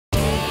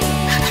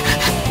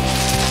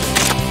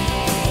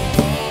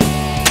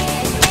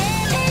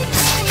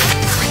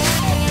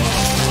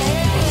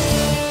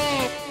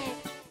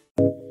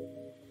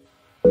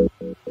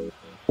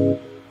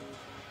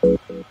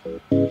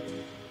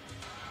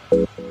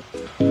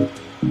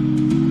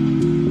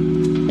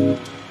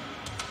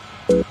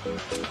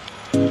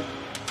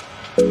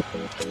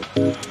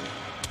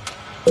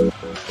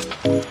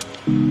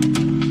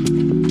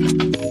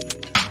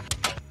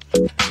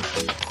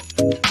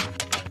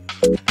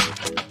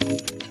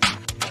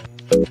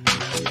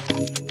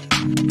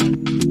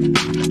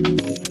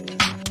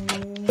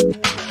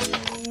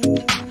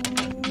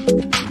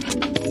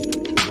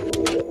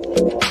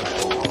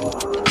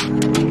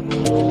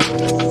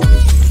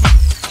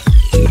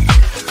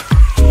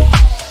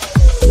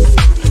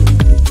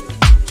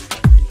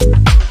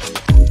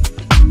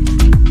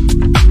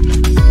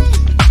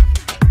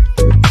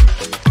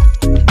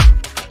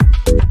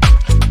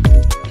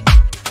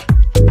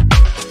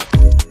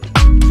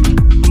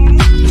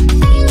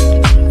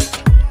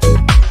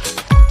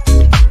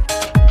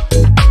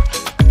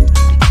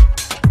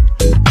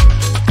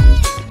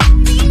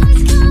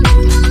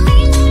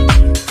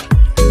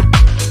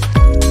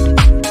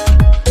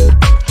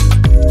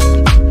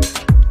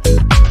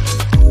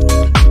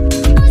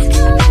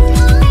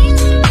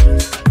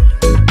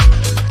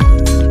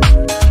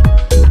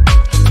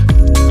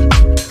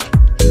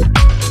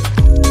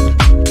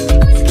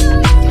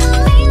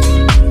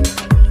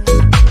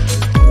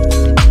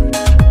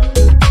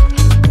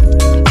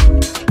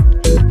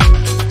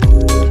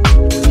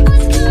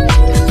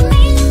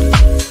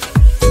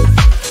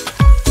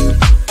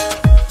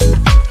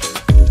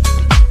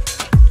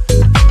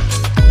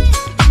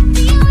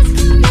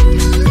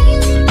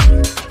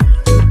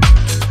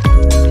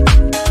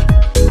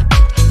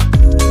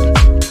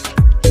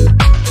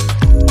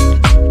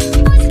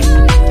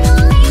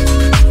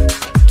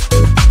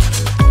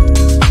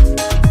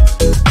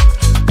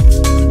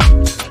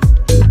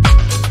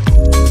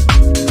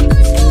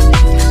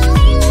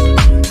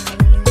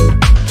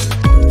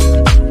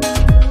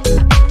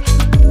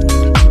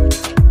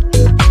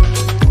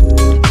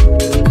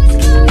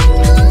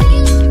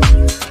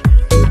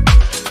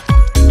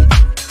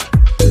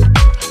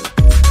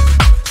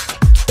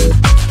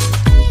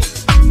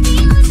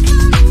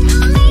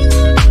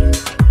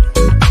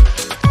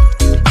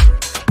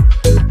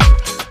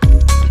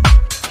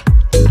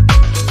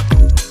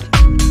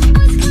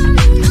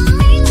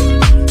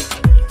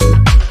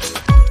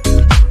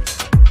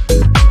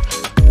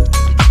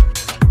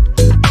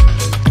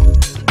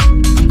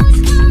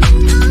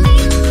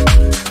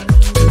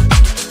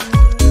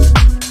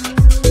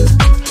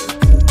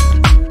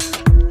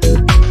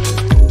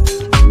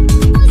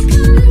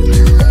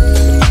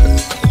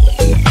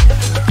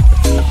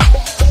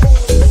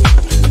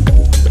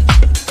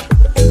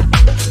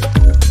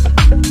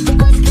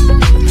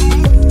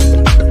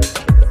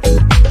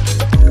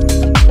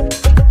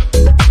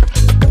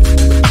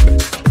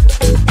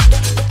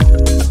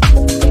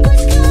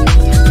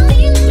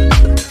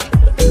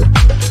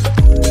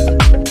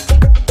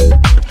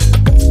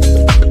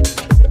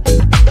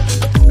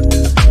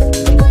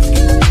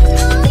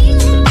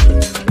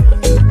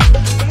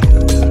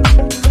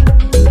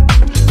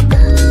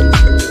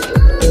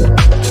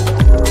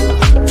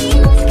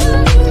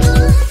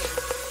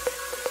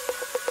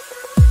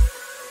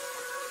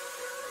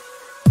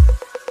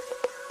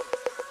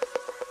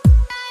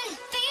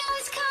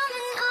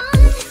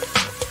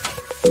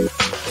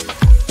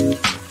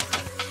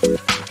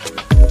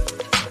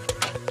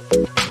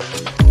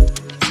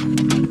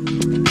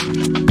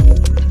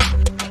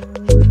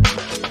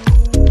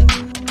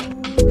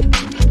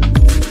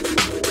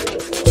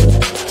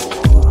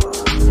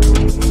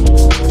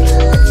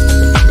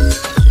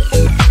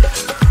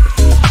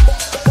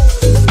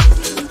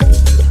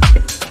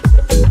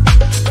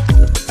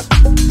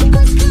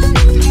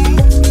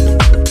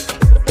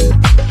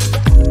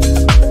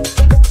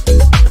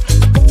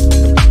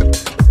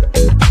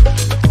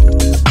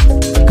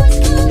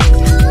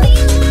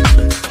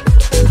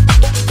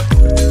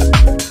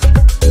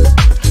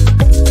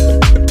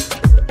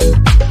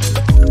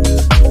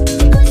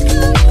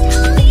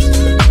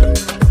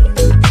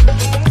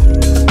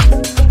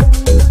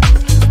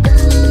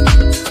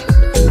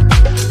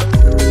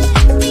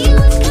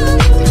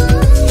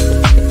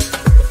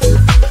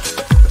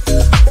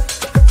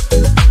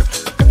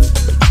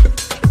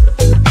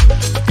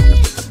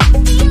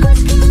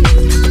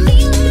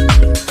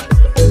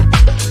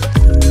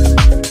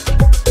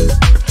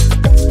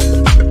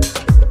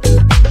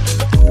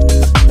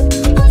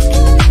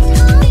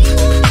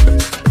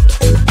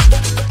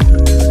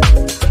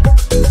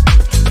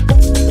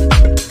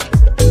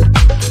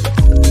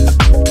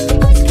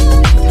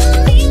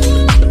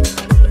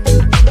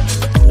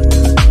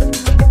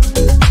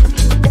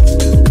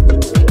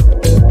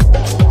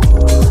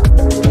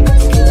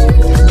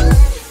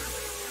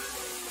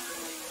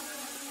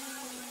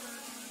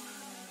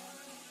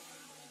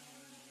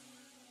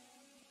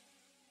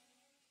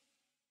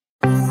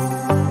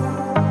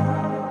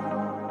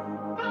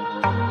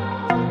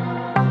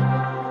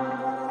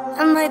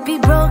might be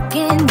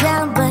broken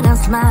down, but I'm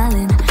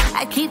smiling.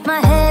 I keep my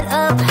head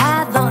up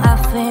high, though I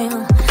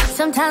fail.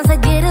 Sometimes I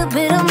get a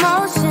bit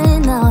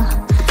emotional,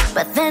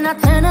 but then I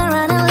turn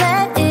around and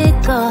let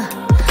it go.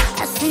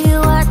 I see you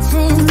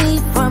watching me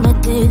from a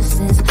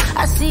distance.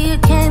 I see you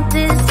can't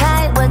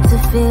decide what to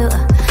feel,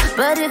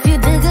 but if you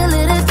dig a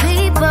little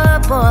deeper,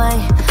 boy,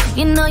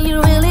 you know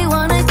you really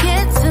wanna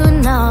get to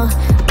know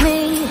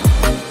me.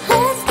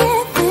 Let's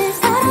get this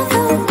out of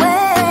the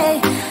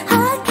way.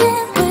 I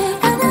can't wait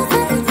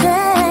another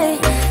day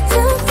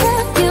to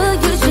tell you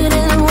you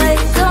shouldn't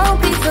wait. Don't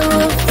be so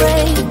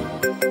afraid.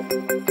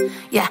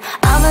 Yeah,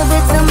 I'm a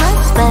bit too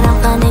much, but I'm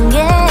fun and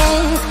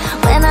games.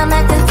 When I'm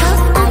acting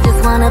tough, I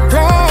just wanna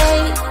play.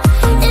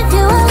 If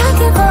you were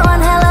looking for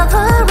one hell of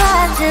a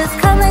ride, just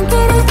come and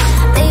get it.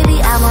 Baby,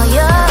 I'm all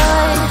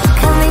yours.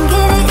 Come and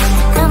get it,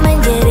 come and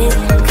get it,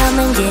 come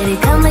and get it,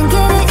 come and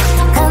get it,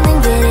 come and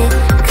get it,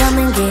 come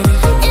and get it.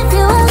 If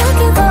you were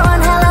looking for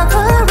one hell of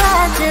a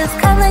ride, just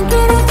come and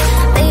get it.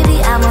 Baby,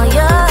 I'm all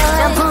yours.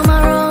 Jump on my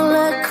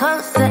roller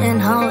coaster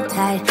and hold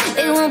tight.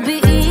 It won't be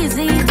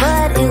easy,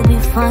 but it'll be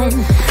fun.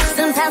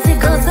 Sometimes it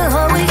goes the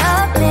whole way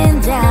up and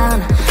down.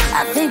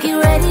 I think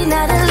you're ready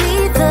now to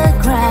leave the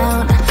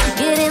ground.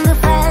 Get in the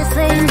fast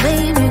lane,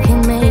 babe, you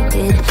can make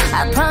it.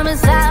 I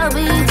promise I'll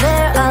be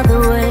there all the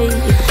way.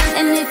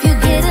 And if you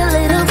get a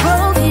little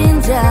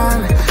broken down,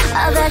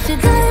 all that you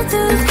gotta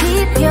do is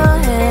keep your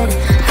head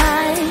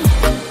high.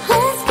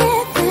 Let's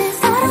get this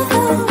out of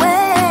the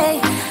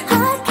way.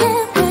 I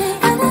can't wait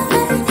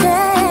another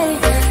day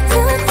to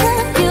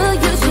tell you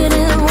you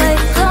shouldn't wait.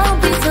 Don't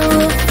be so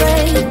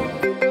afraid.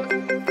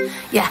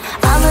 Yeah,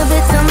 I'm a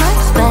bit too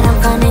much, but I'm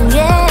fun and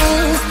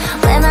games.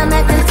 When I'm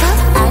acting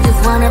tough, I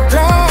just wanna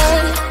play.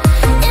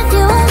 If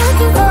you were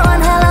looking for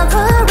one hell of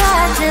a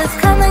ride, just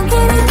come and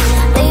get it.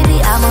 Baby,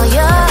 I'm all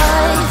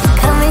yours.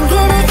 Come and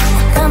get it,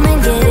 come and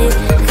get it,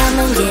 come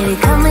and get it,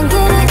 come and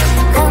get it,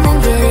 come and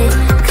get it,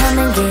 come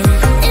and get it.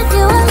 If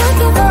you were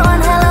looking for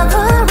one hell of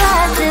a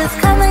ride, just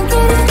come and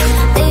get it.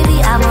 Baby,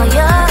 I'm all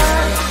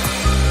yours.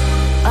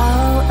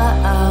 Oh,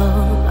 oh, oh,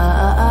 oh,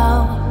 oh,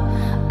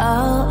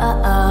 oh, oh,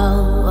 oh,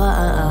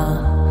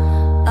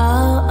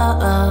 oh, oh,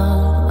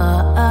 oh, oh, oh,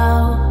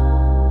 oh.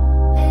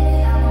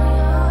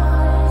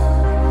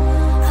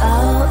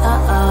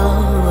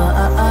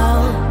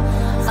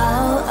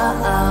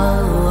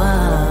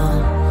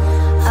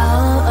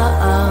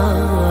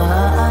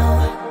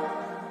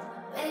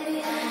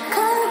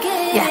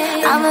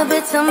 I'm a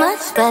bit too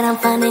much, but I'm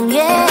fun and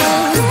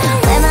games.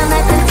 When I'm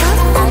acting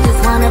tough, I just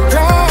wanna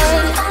play.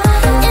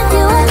 If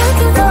you were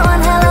looking for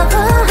one hell of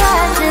a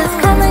ride, just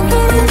come and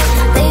get it.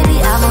 Baby,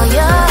 I'm all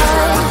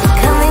yours.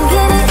 Come and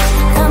get it,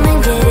 come and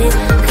get it,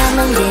 come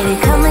and get it,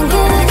 come and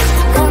get it,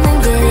 come and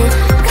get it,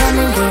 come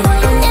and get it.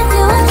 If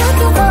you were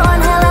looking for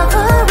one hell of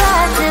a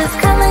ride, just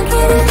come and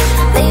get it.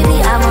 Baby,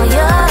 I'm all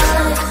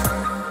yours.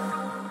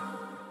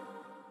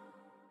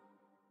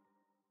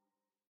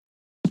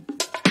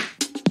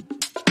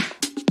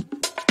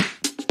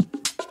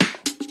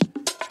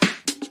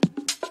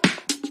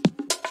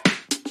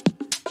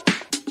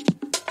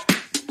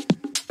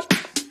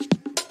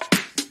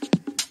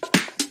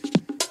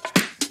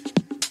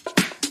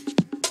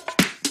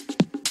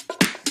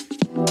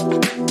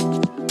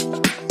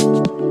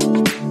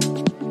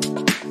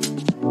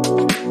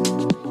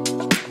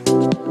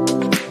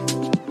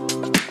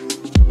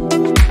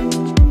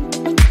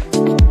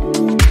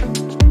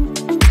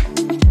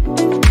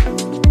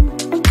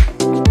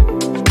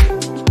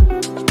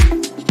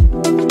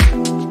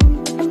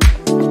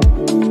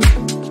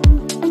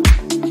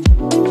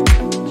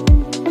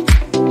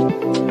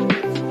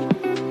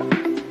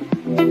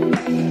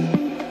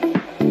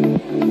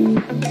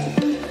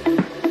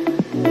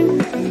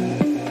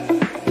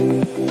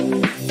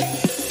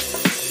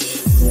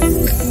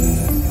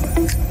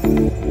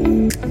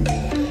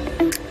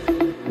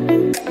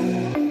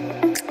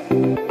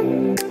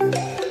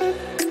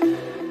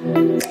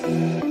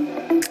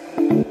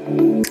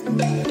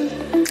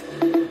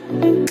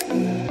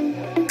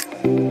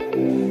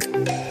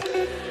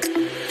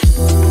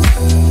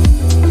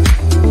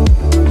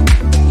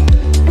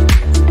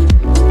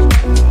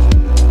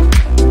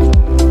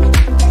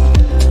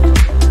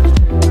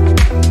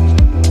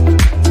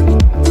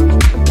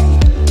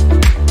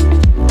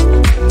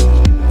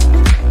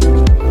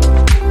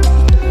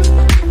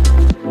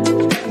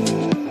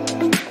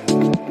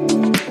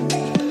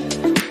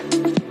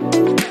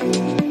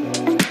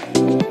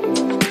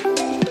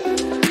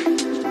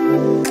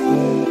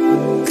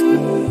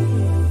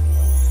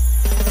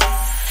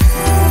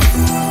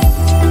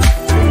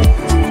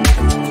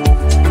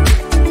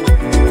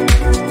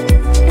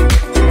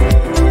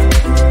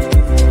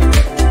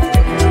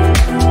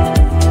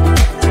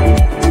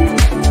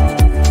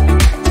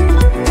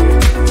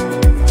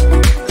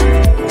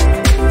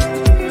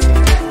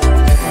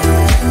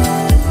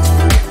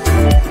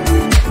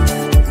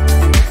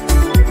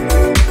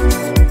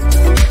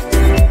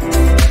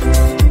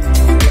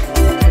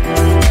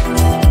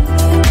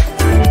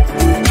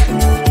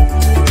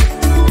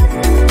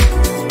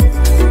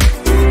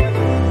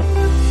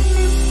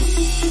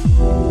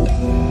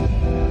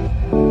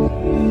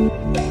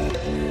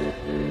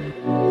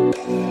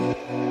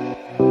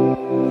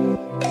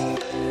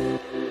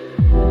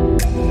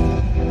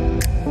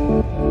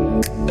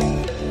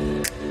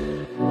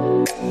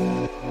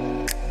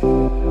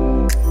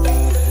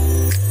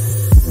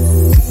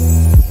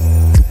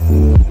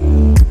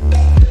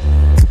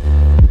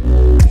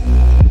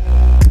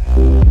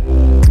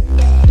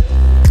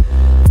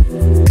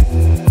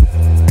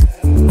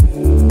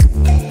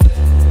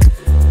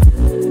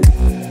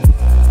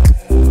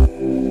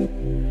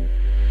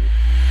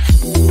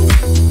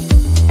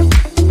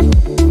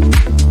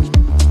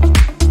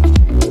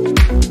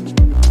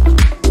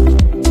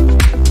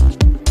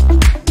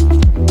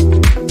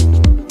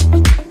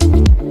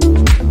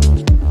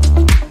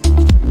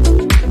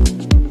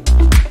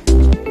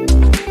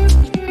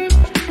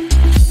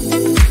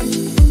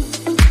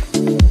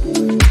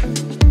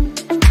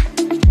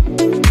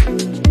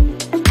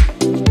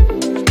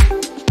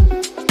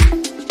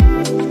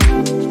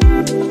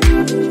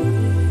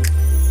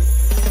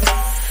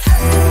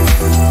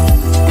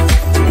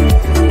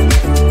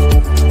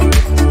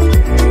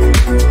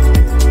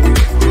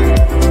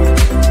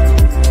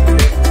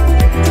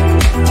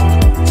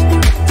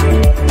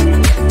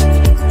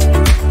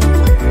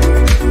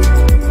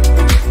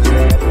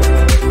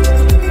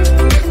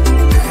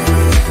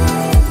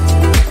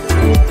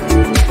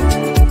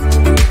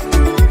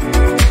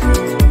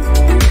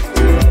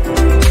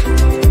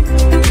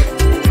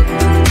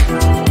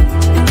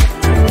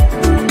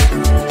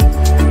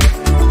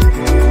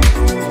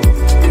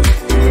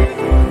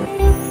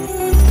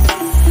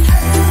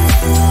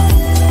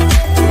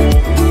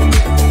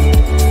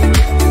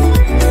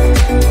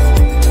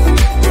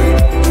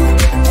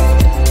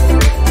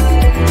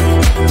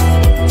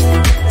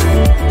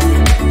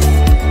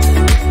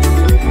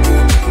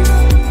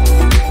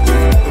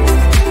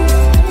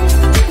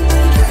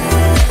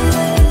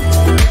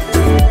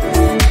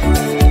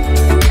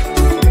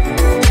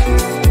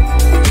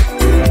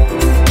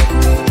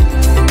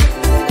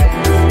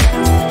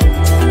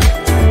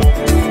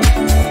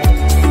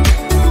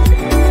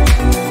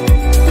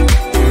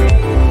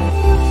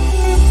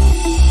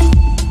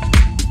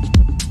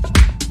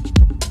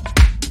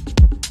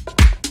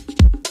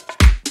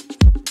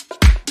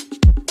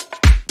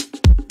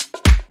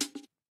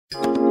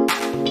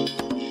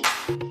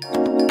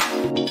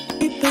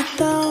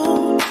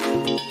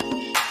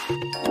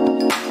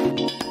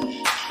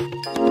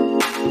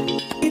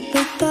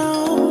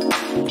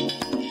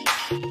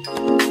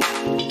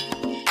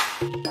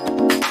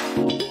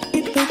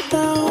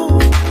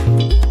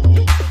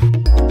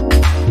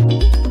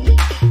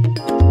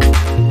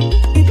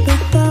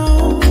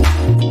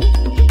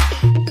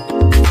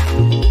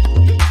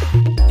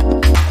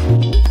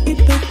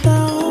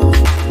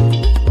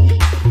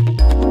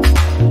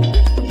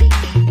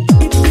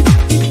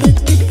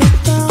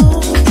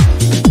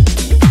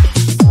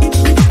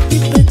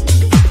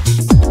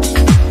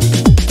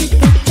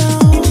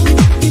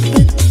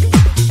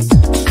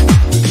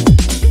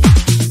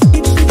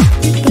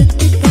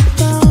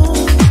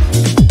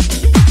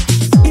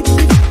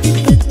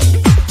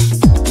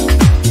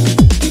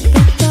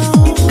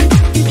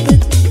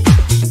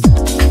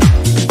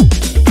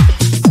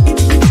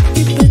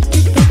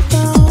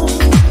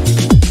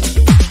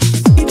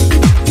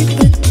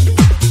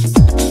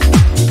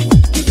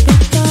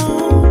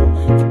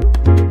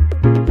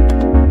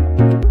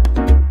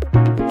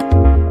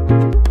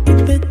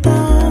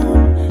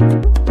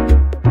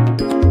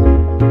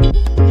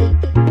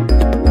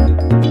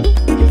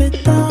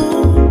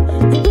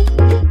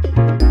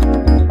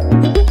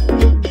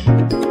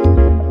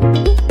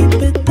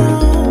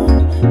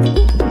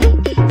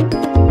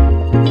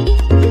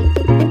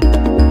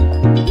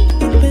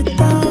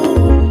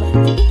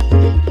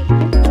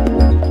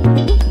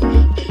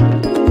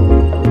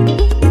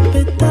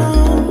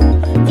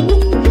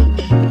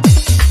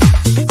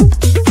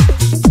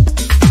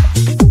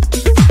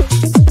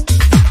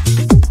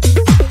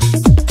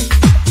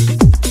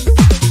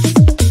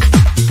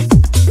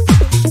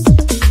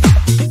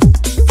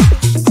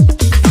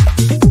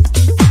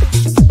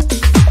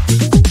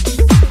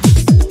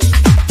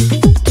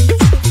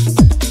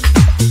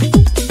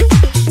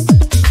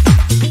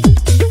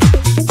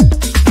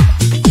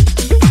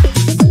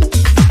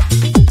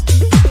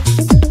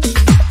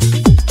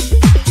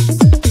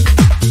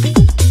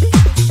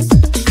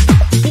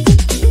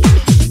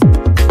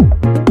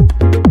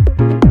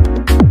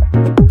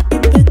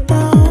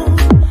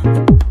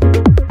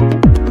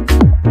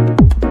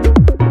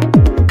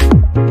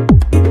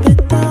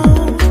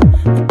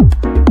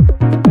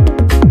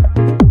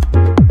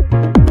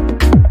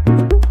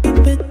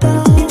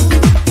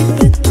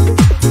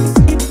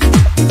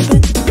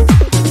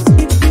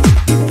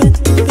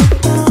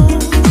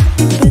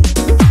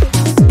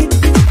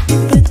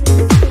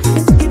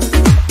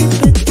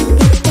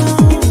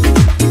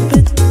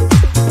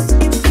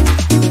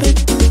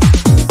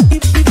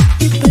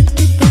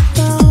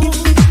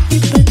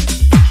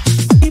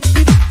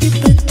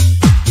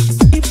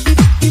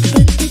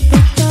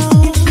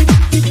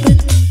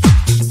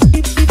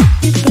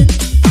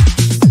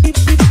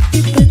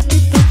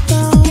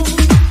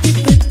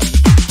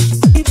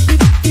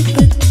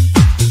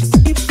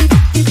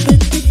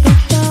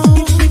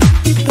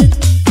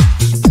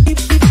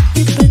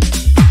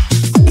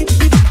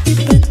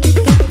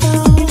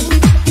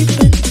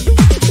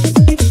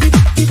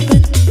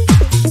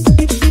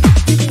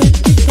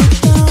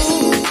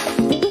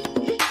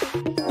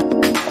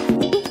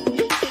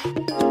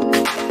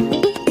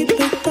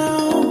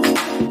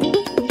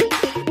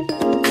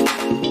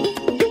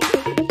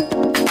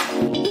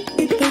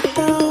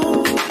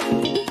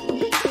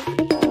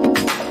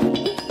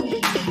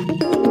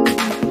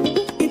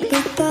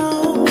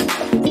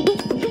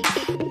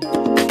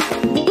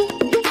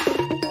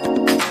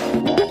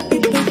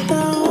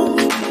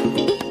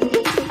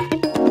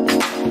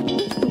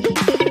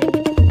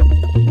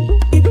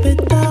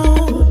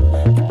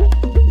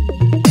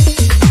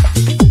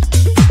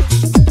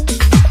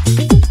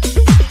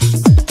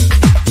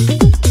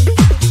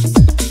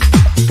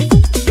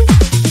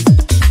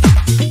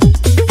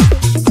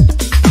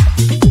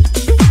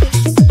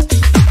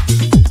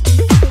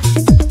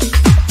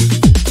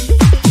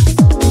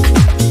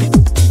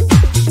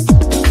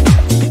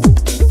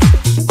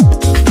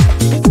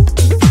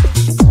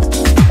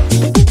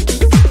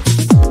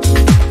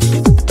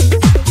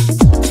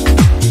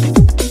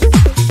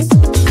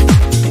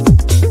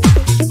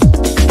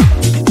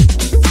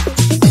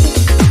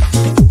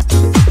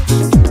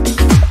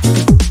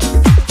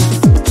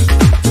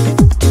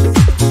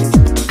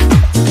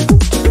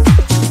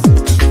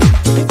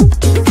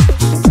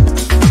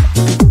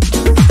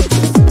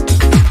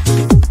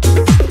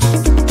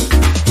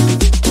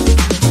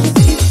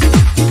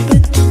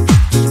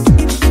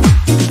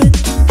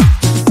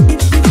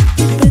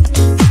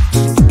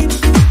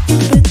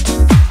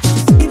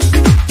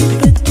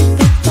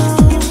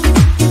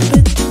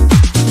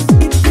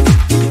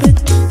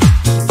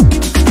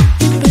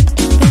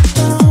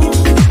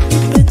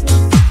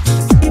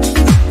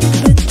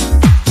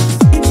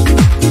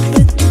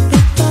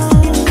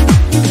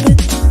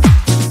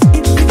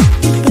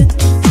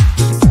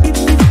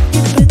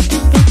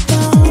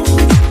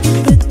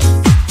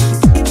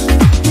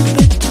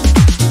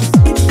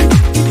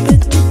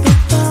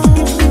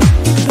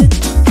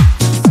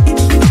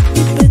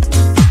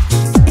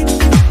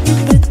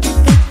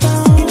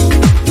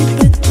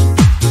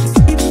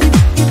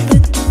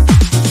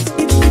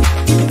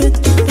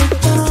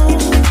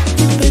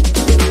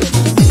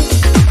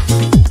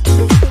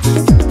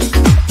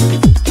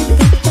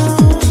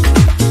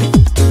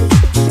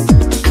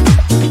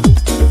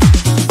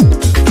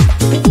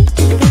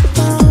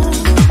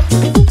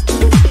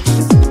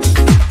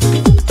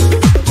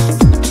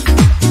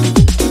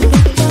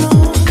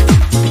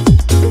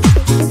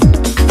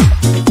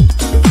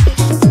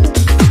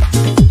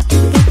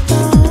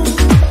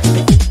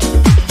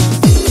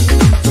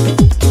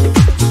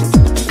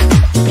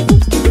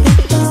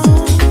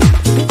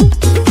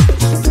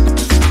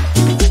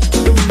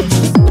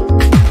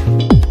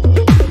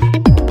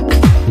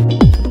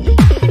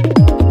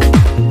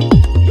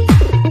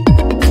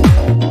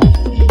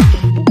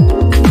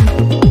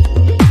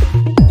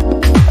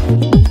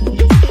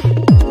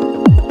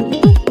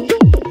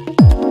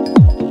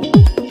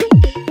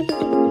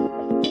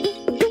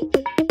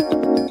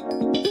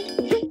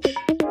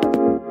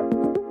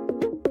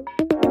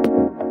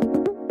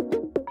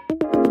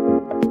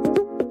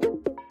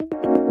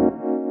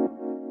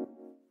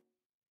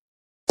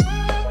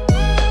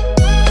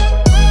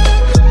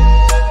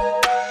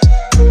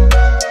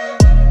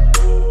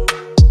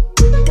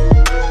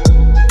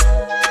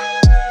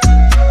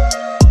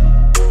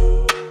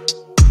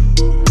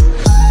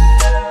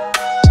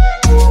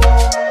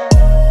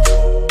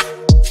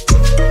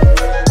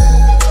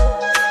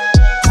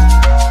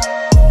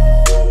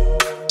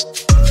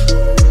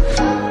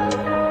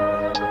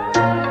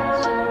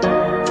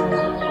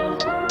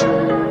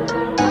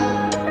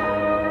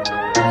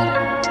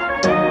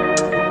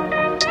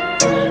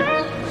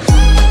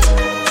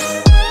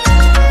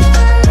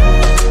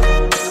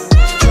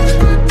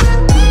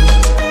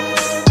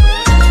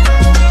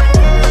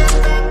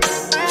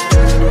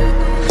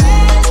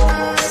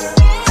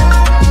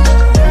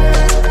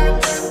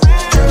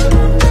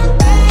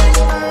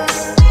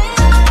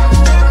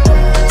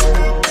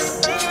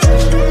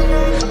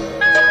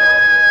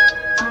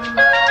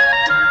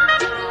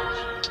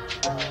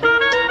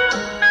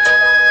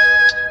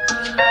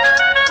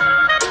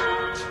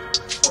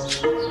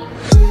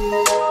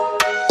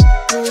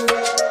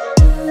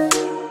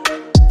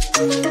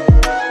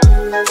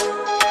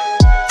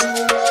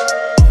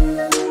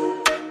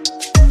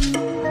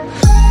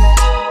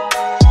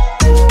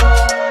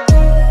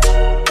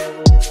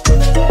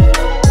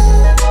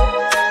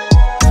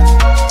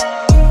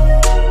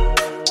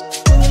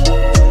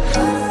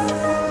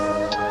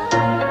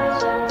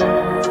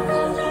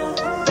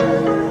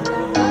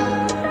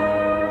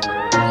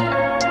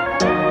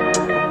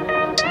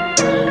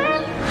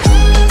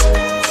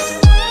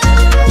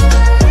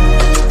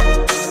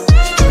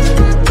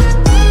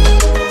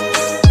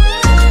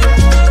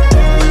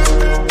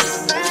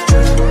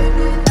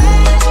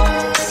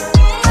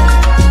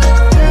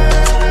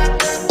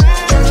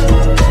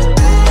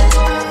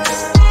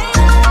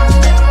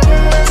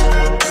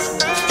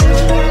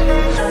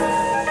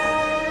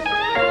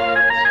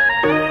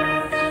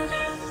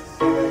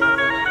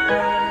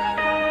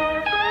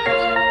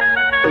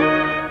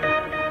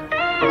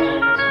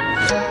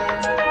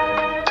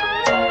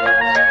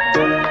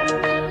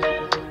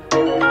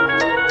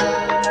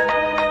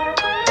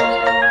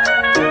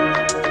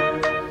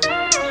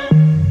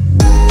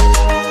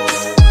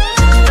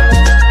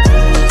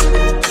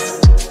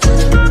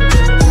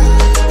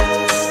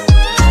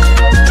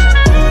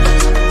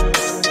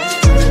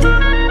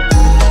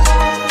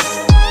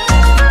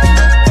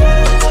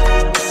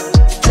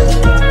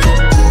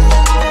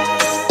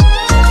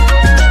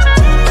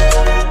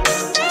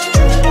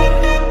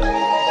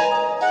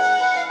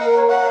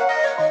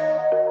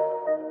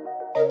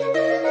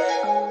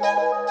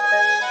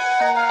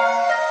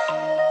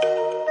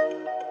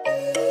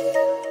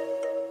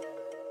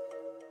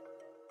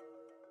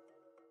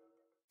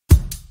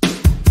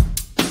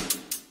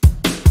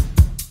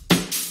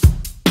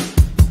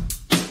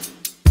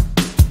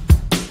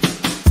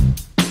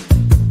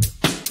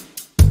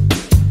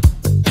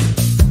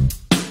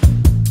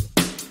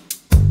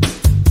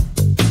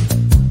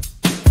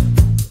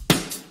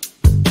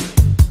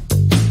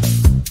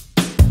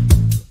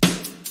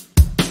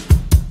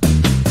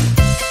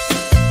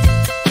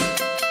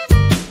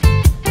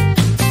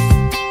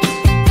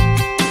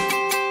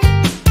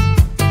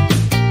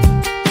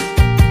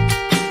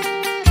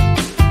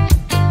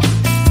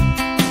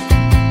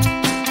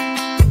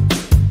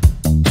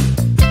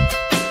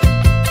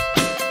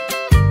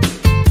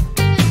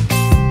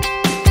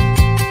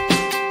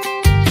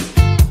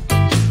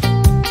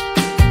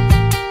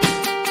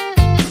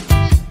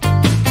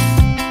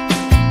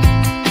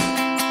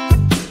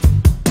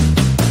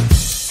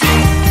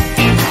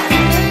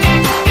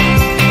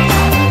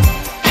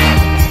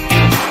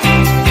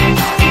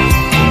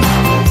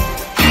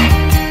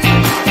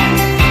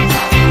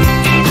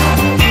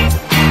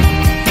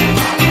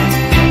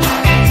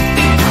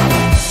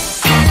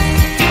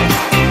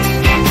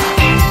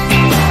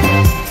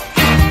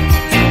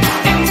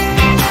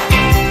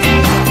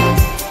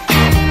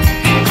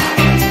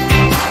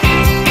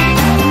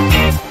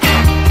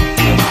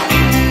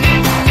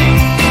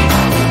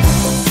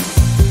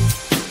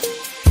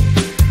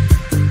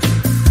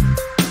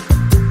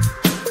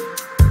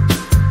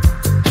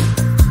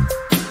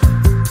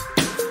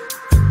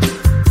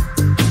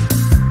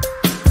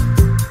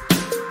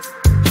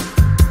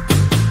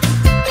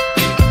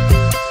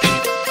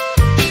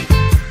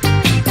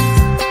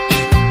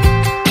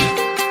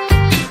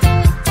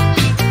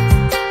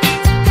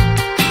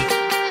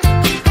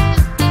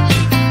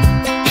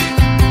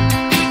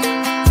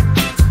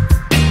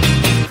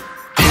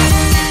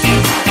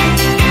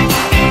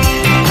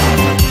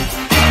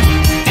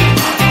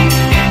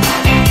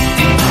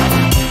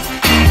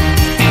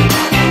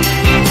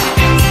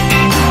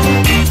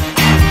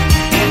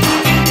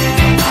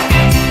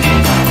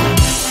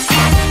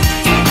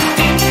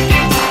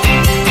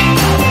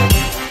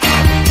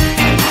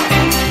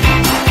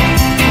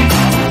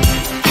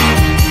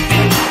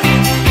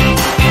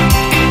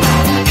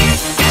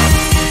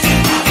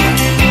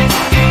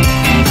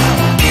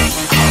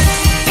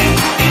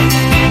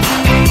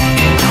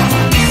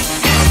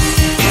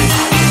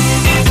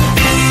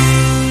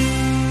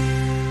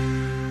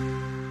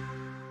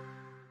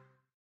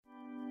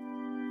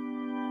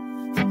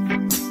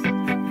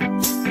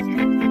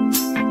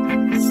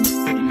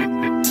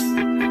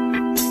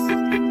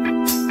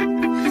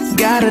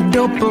 Got a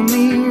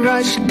dopamine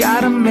rush,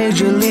 got a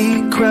major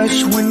league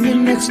crush when you're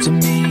next to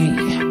me.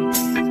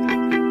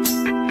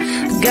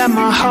 Got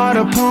my heart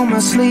upon my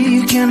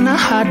sleeve, can I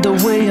hide the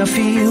way I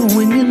feel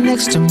when you're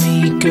next to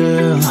me,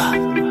 girl? Got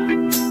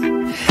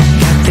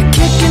the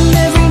kick in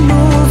every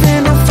move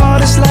and I fall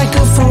just like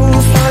a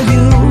fool for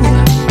you,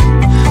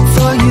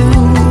 for you.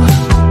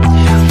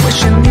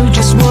 Wish I knew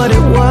just what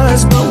it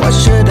was, but why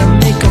should I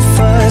make a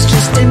fuss?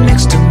 Just stay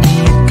next to me,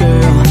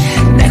 girl,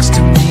 next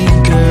to me,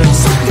 girl.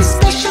 Something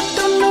special,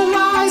 don't know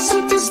why,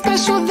 something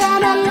special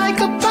that I like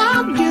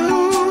about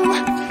you,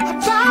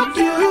 about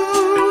you.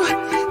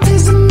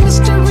 There's a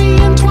mystery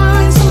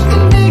entwined,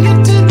 something bigger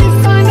to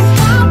define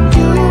about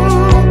you,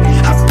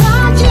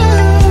 about you.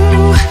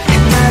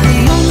 Am I the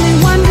only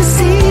one to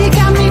see?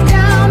 Got me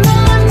down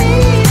on my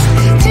knees,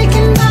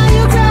 taken by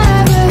your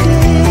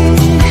gravity.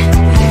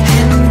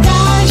 And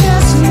I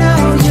just know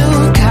you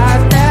got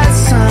that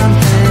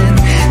something,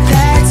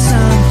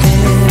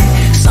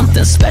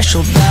 something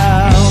special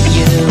about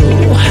you.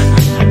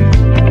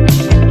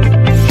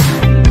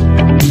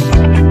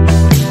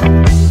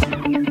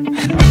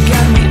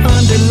 Got me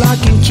under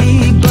lock and key,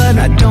 but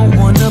I don't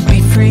wanna be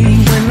free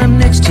when I'm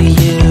next to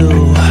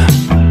you.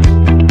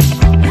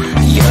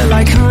 You're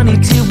like honey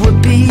to a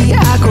bee,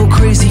 I go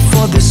crazy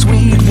for the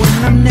sweet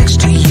when I'm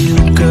next to you,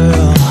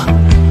 girl.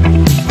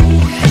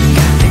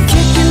 Got the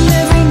kick in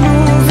every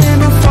move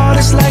and I fall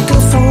just like a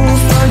fool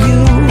for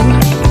you,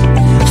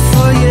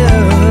 for you.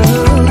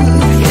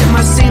 It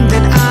might seem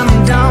that I'm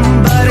dumb,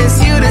 but it's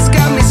you that's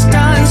got me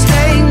stunned.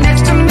 Stay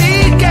next to me,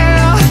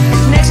 girl,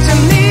 next to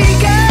me,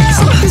 girl.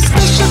 Something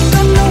special,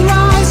 don't know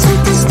why,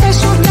 something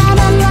special that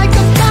I like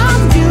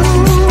about you,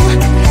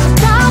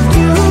 about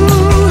you.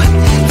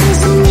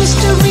 There's a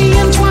mystery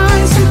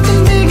entwined,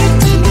 something bigger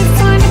to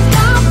define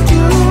about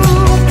you,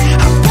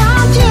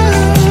 about you.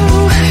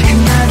 Am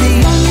I the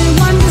only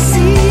one to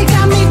see?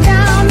 Got me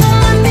down on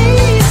my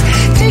knees,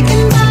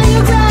 taken by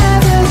your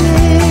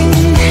gravity.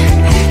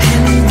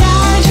 And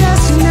I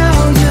just know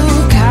you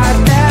got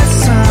that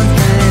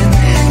something,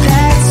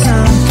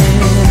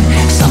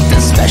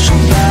 something special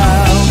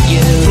about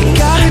you. You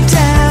got it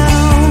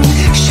down,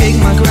 shake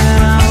my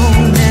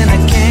ground, and I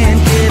can't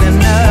get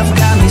enough,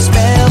 got me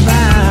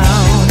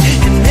spellbound.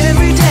 And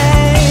every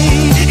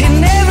day,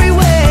 in every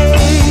way,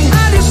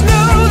 I just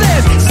know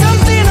there's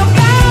something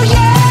about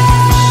you.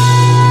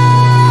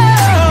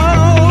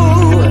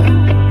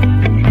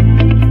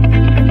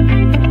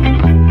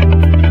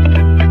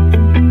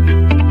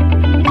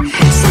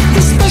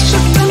 Something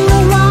special, don't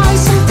know why,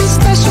 something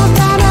special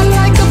that I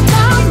like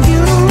about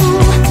you,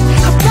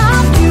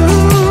 about you.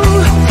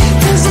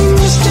 There's a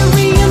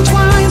mystery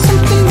entwined,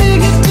 something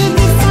bigger to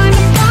define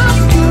about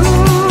you,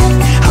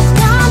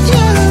 about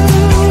you.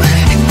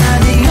 Am I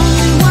the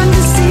only one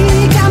to see?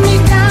 Got me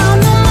down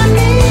on my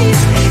knees,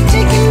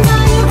 taken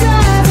by your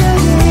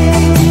gravity.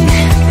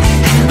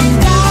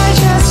 And I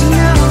just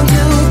know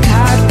you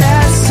got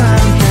that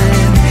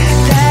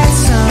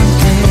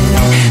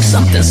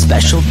something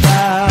special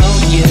about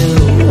you.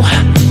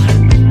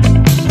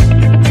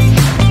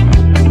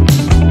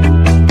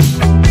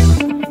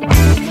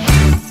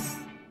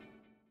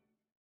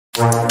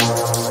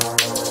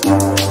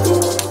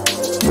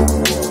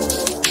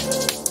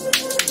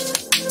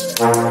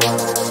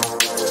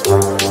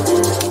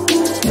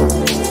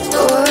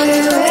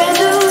 Where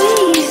do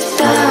we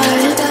start?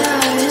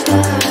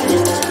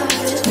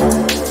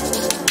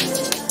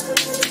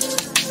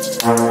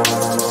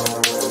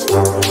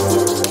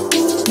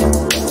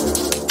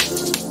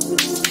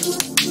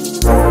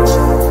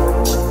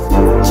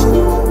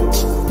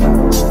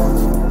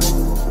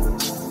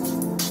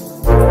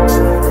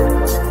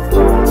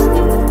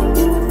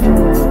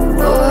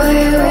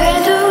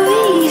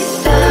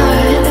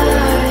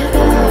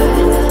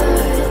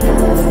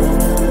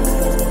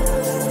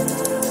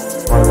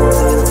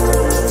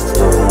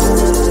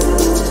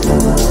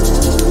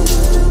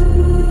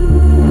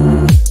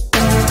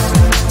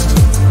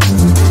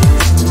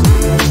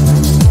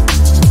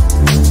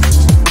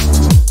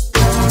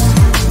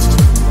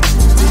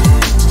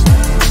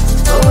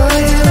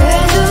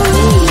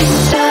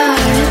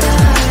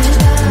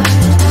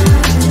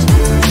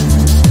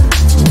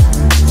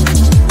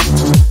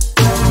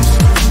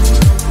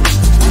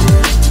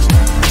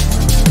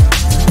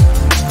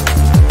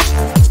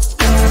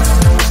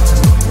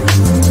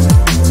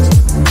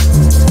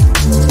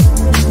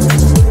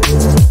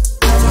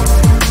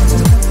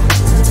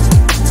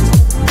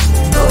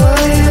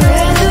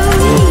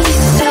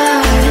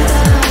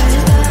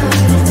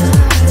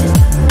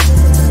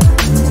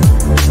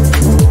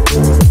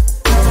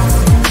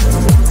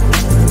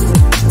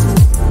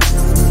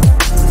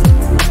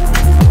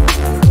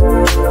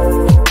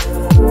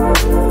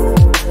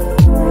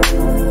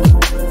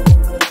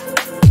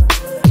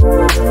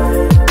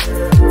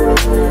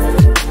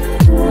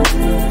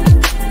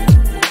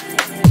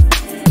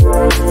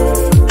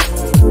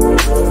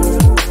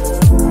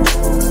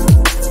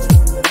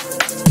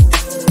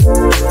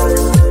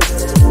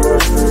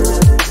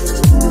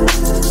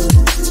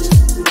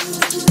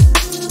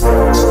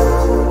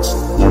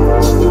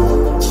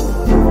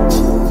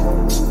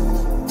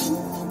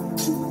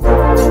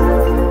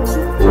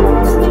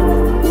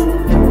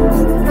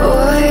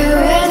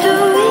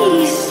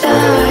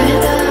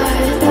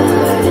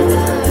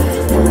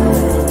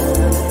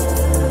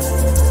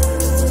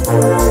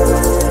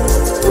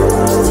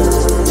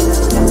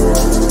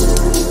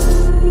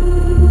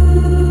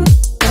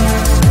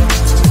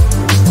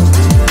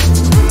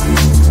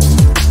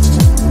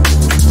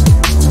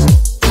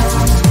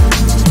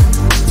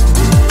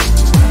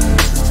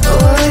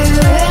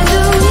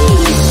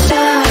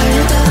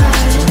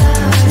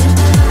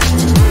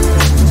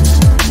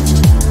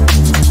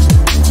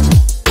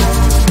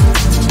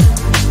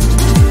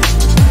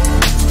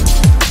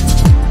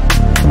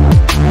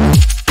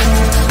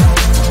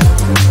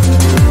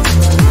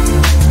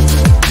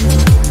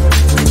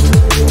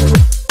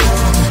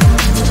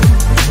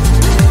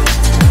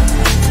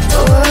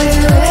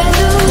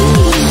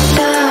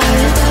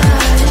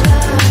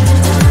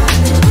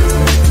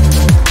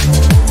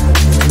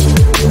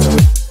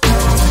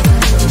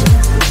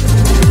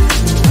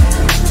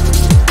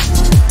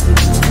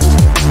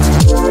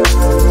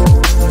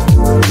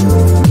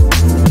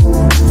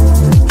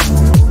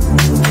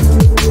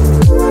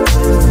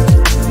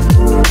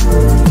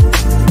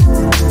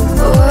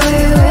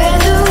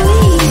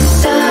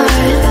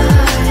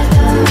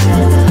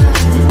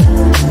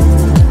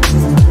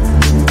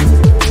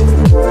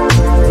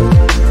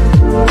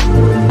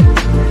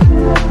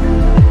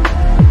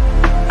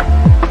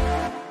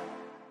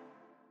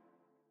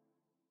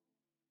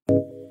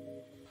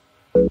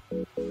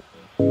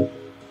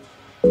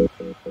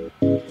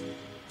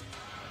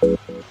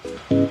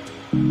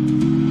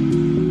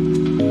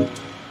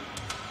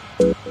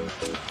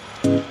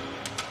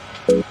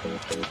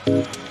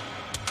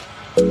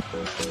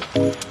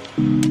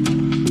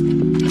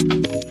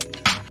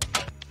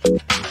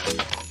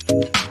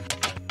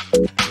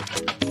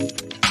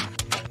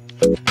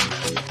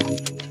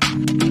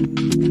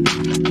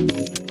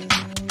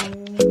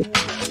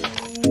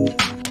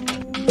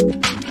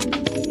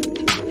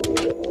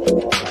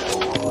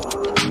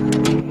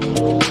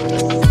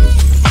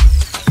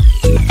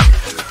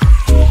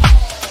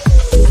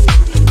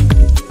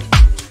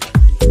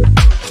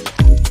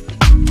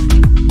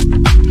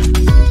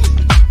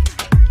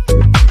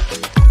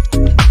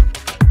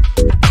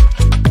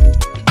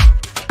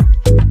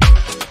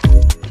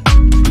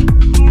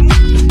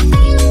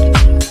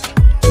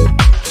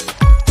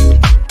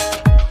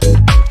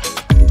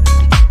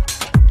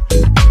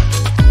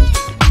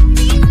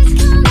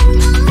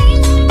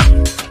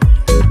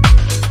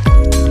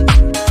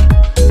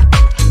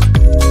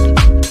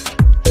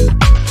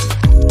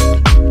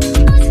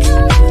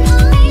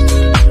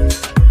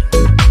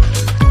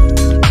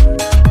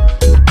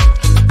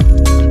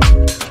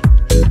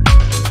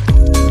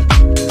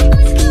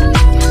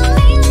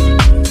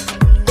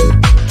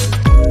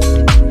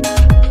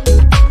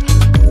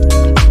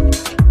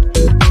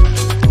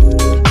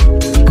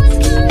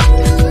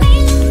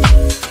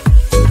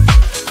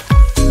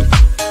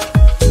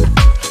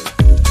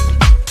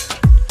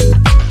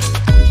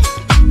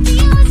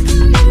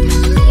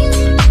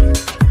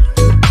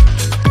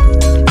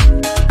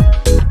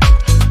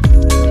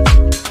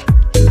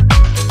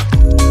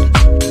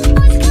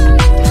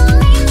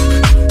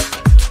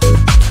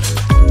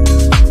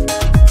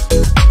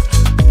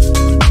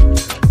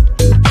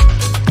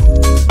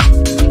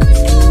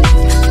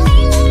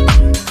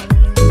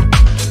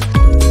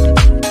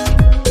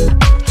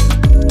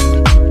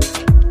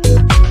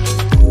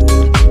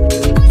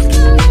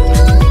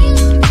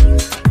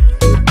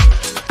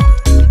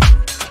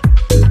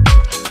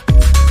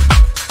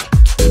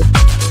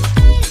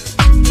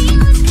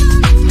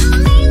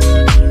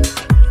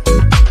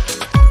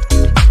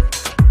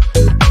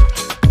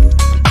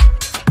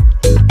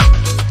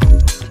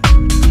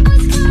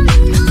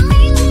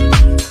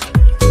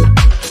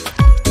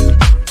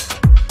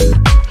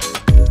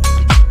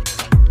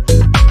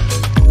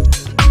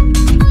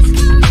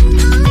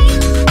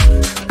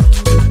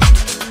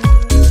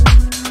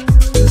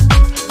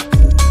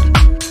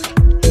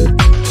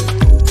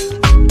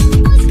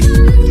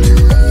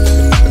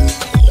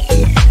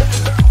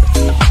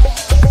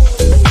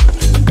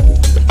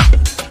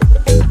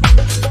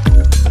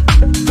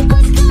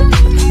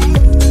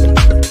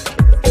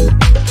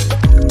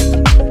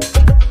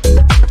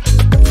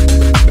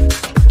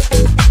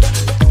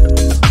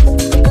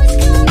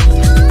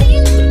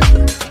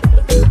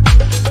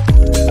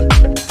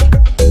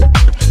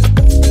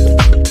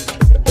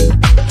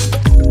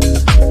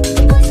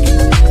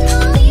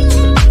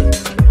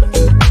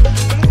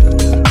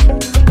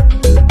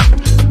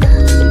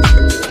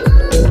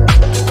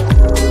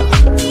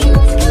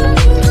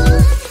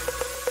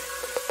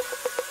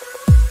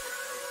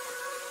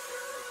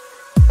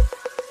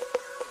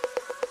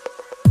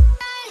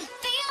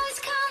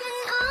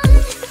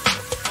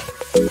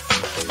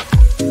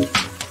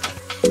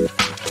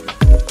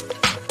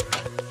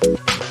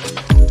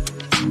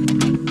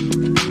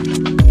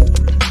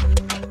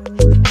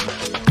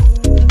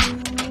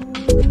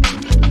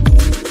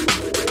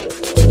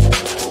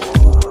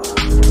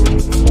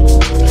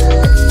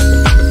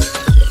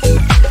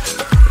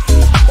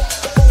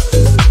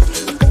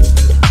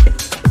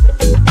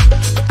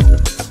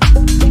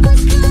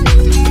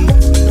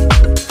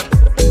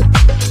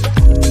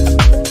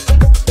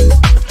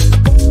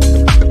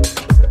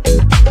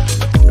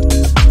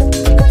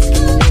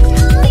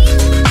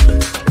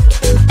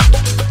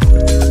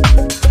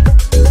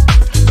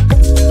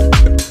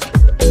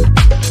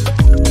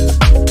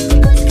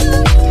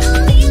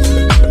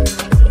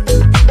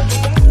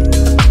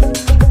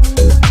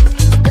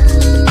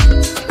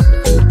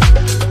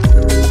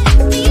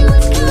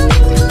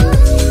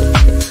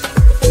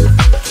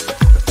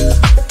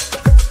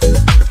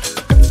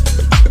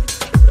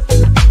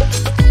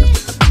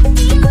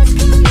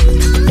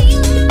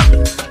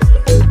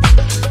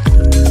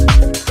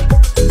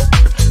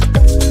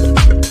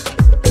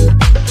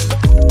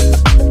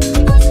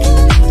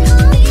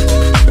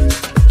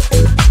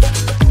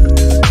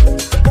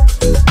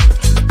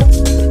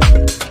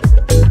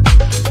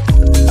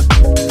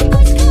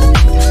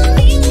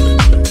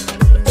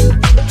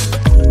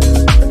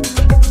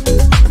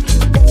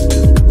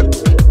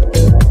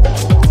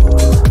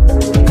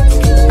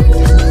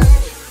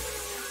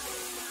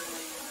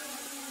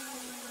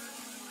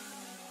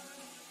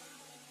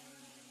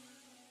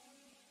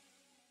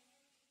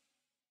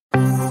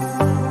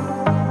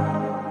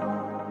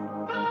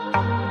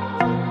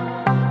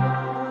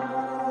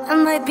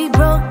 might be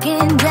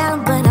broken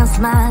down, but I'm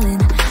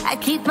smiling. I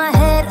keep my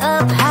head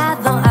up high,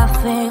 though I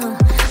fail.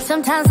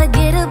 Sometimes I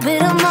get a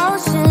bit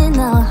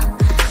emotional,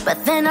 but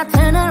then I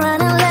turn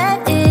around and let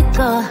it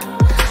go.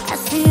 I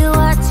see you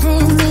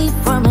watching me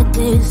from a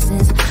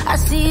distance. I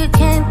see you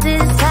can't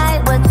decide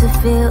what to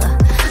feel,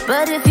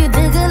 but if you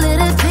dig a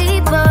little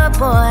deeper,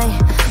 boy,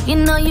 you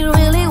know you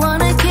really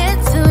wanna get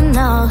to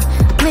know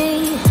me.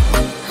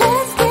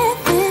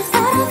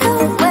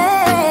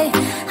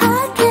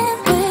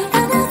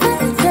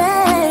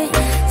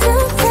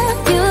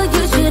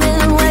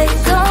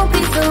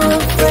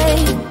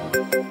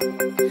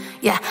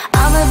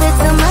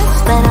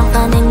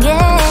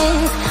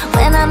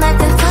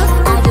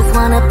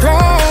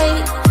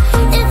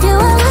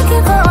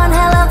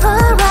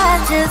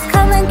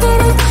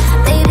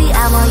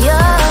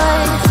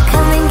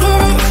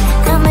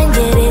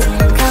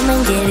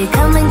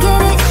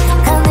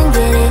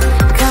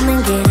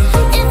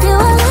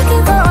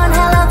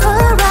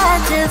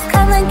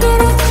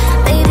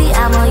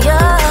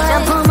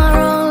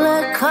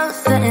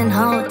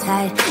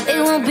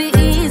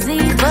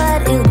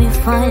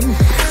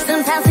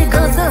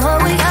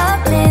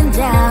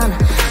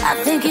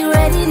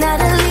 now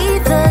to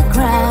leave the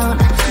ground.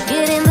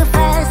 Get in the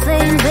fast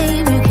lane,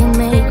 babe, you can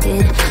make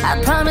it.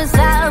 I promise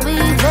I'll be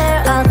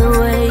there all the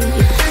way.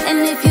 And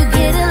if you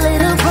get a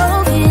little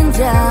broken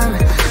down,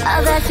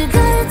 all that you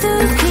gotta do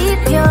is keep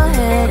your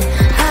head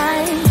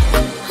high.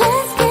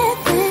 Let's get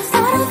this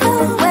out of the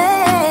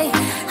way.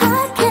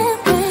 I can't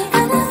wait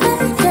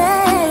another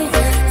day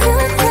to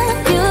tell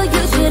you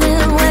you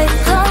shouldn't wait.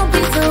 Don't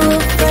be so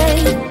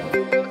afraid.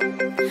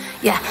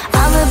 Yeah,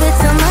 I'm a bit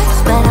too much,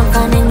 but I'm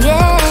fun and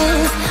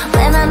games.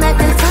 When I'm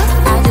acting tough,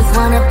 I just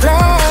wanna play.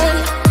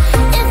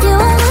 If you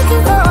are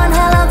looking for one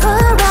hell of a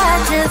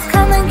ride, just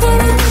come and get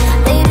it.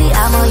 Baby,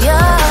 I'm all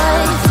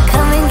yours.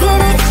 Come and get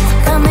it,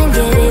 come and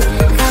get it,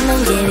 come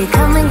and get it,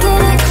 come and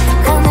get it,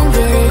 come and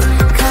get it,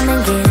 come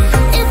and get it.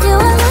 If you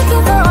are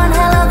looking for one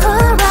hell of a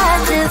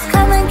ride, just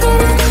come and get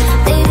it.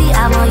 Baby,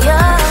 I'm all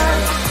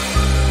yours.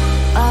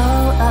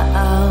 Oh, oh,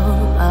 oh,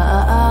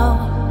 oh,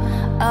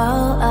 oh,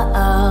 oh,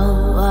 oh, oh, oh,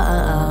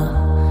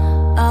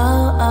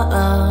 oh, oh,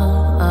 oh,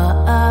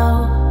 oh, oh.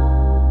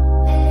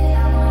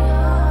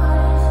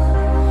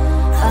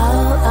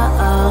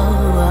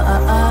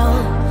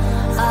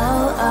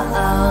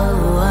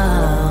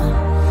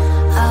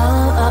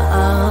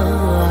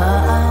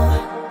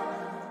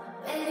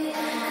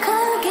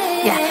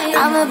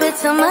 I'm a bit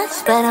too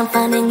much, but I'm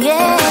fun and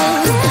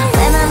games.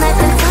 When I'm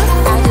acting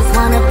tough, I just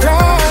wanna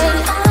play.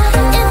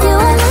 If you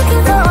are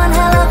looking for one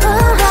hell of a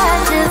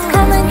ride, just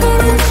come and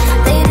get it.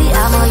 Baby,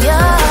 I'm all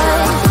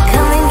yours.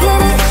 Come and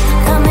get it,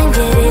 come and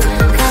get it,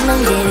 come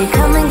and get it,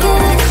 come and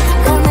get it,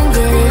 come and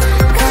get it,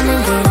 come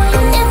and get it.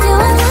 If you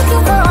are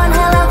looking for one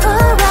hell of a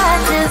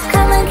ride, just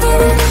come and get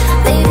it.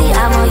 Baby,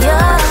 I'm all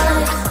yours.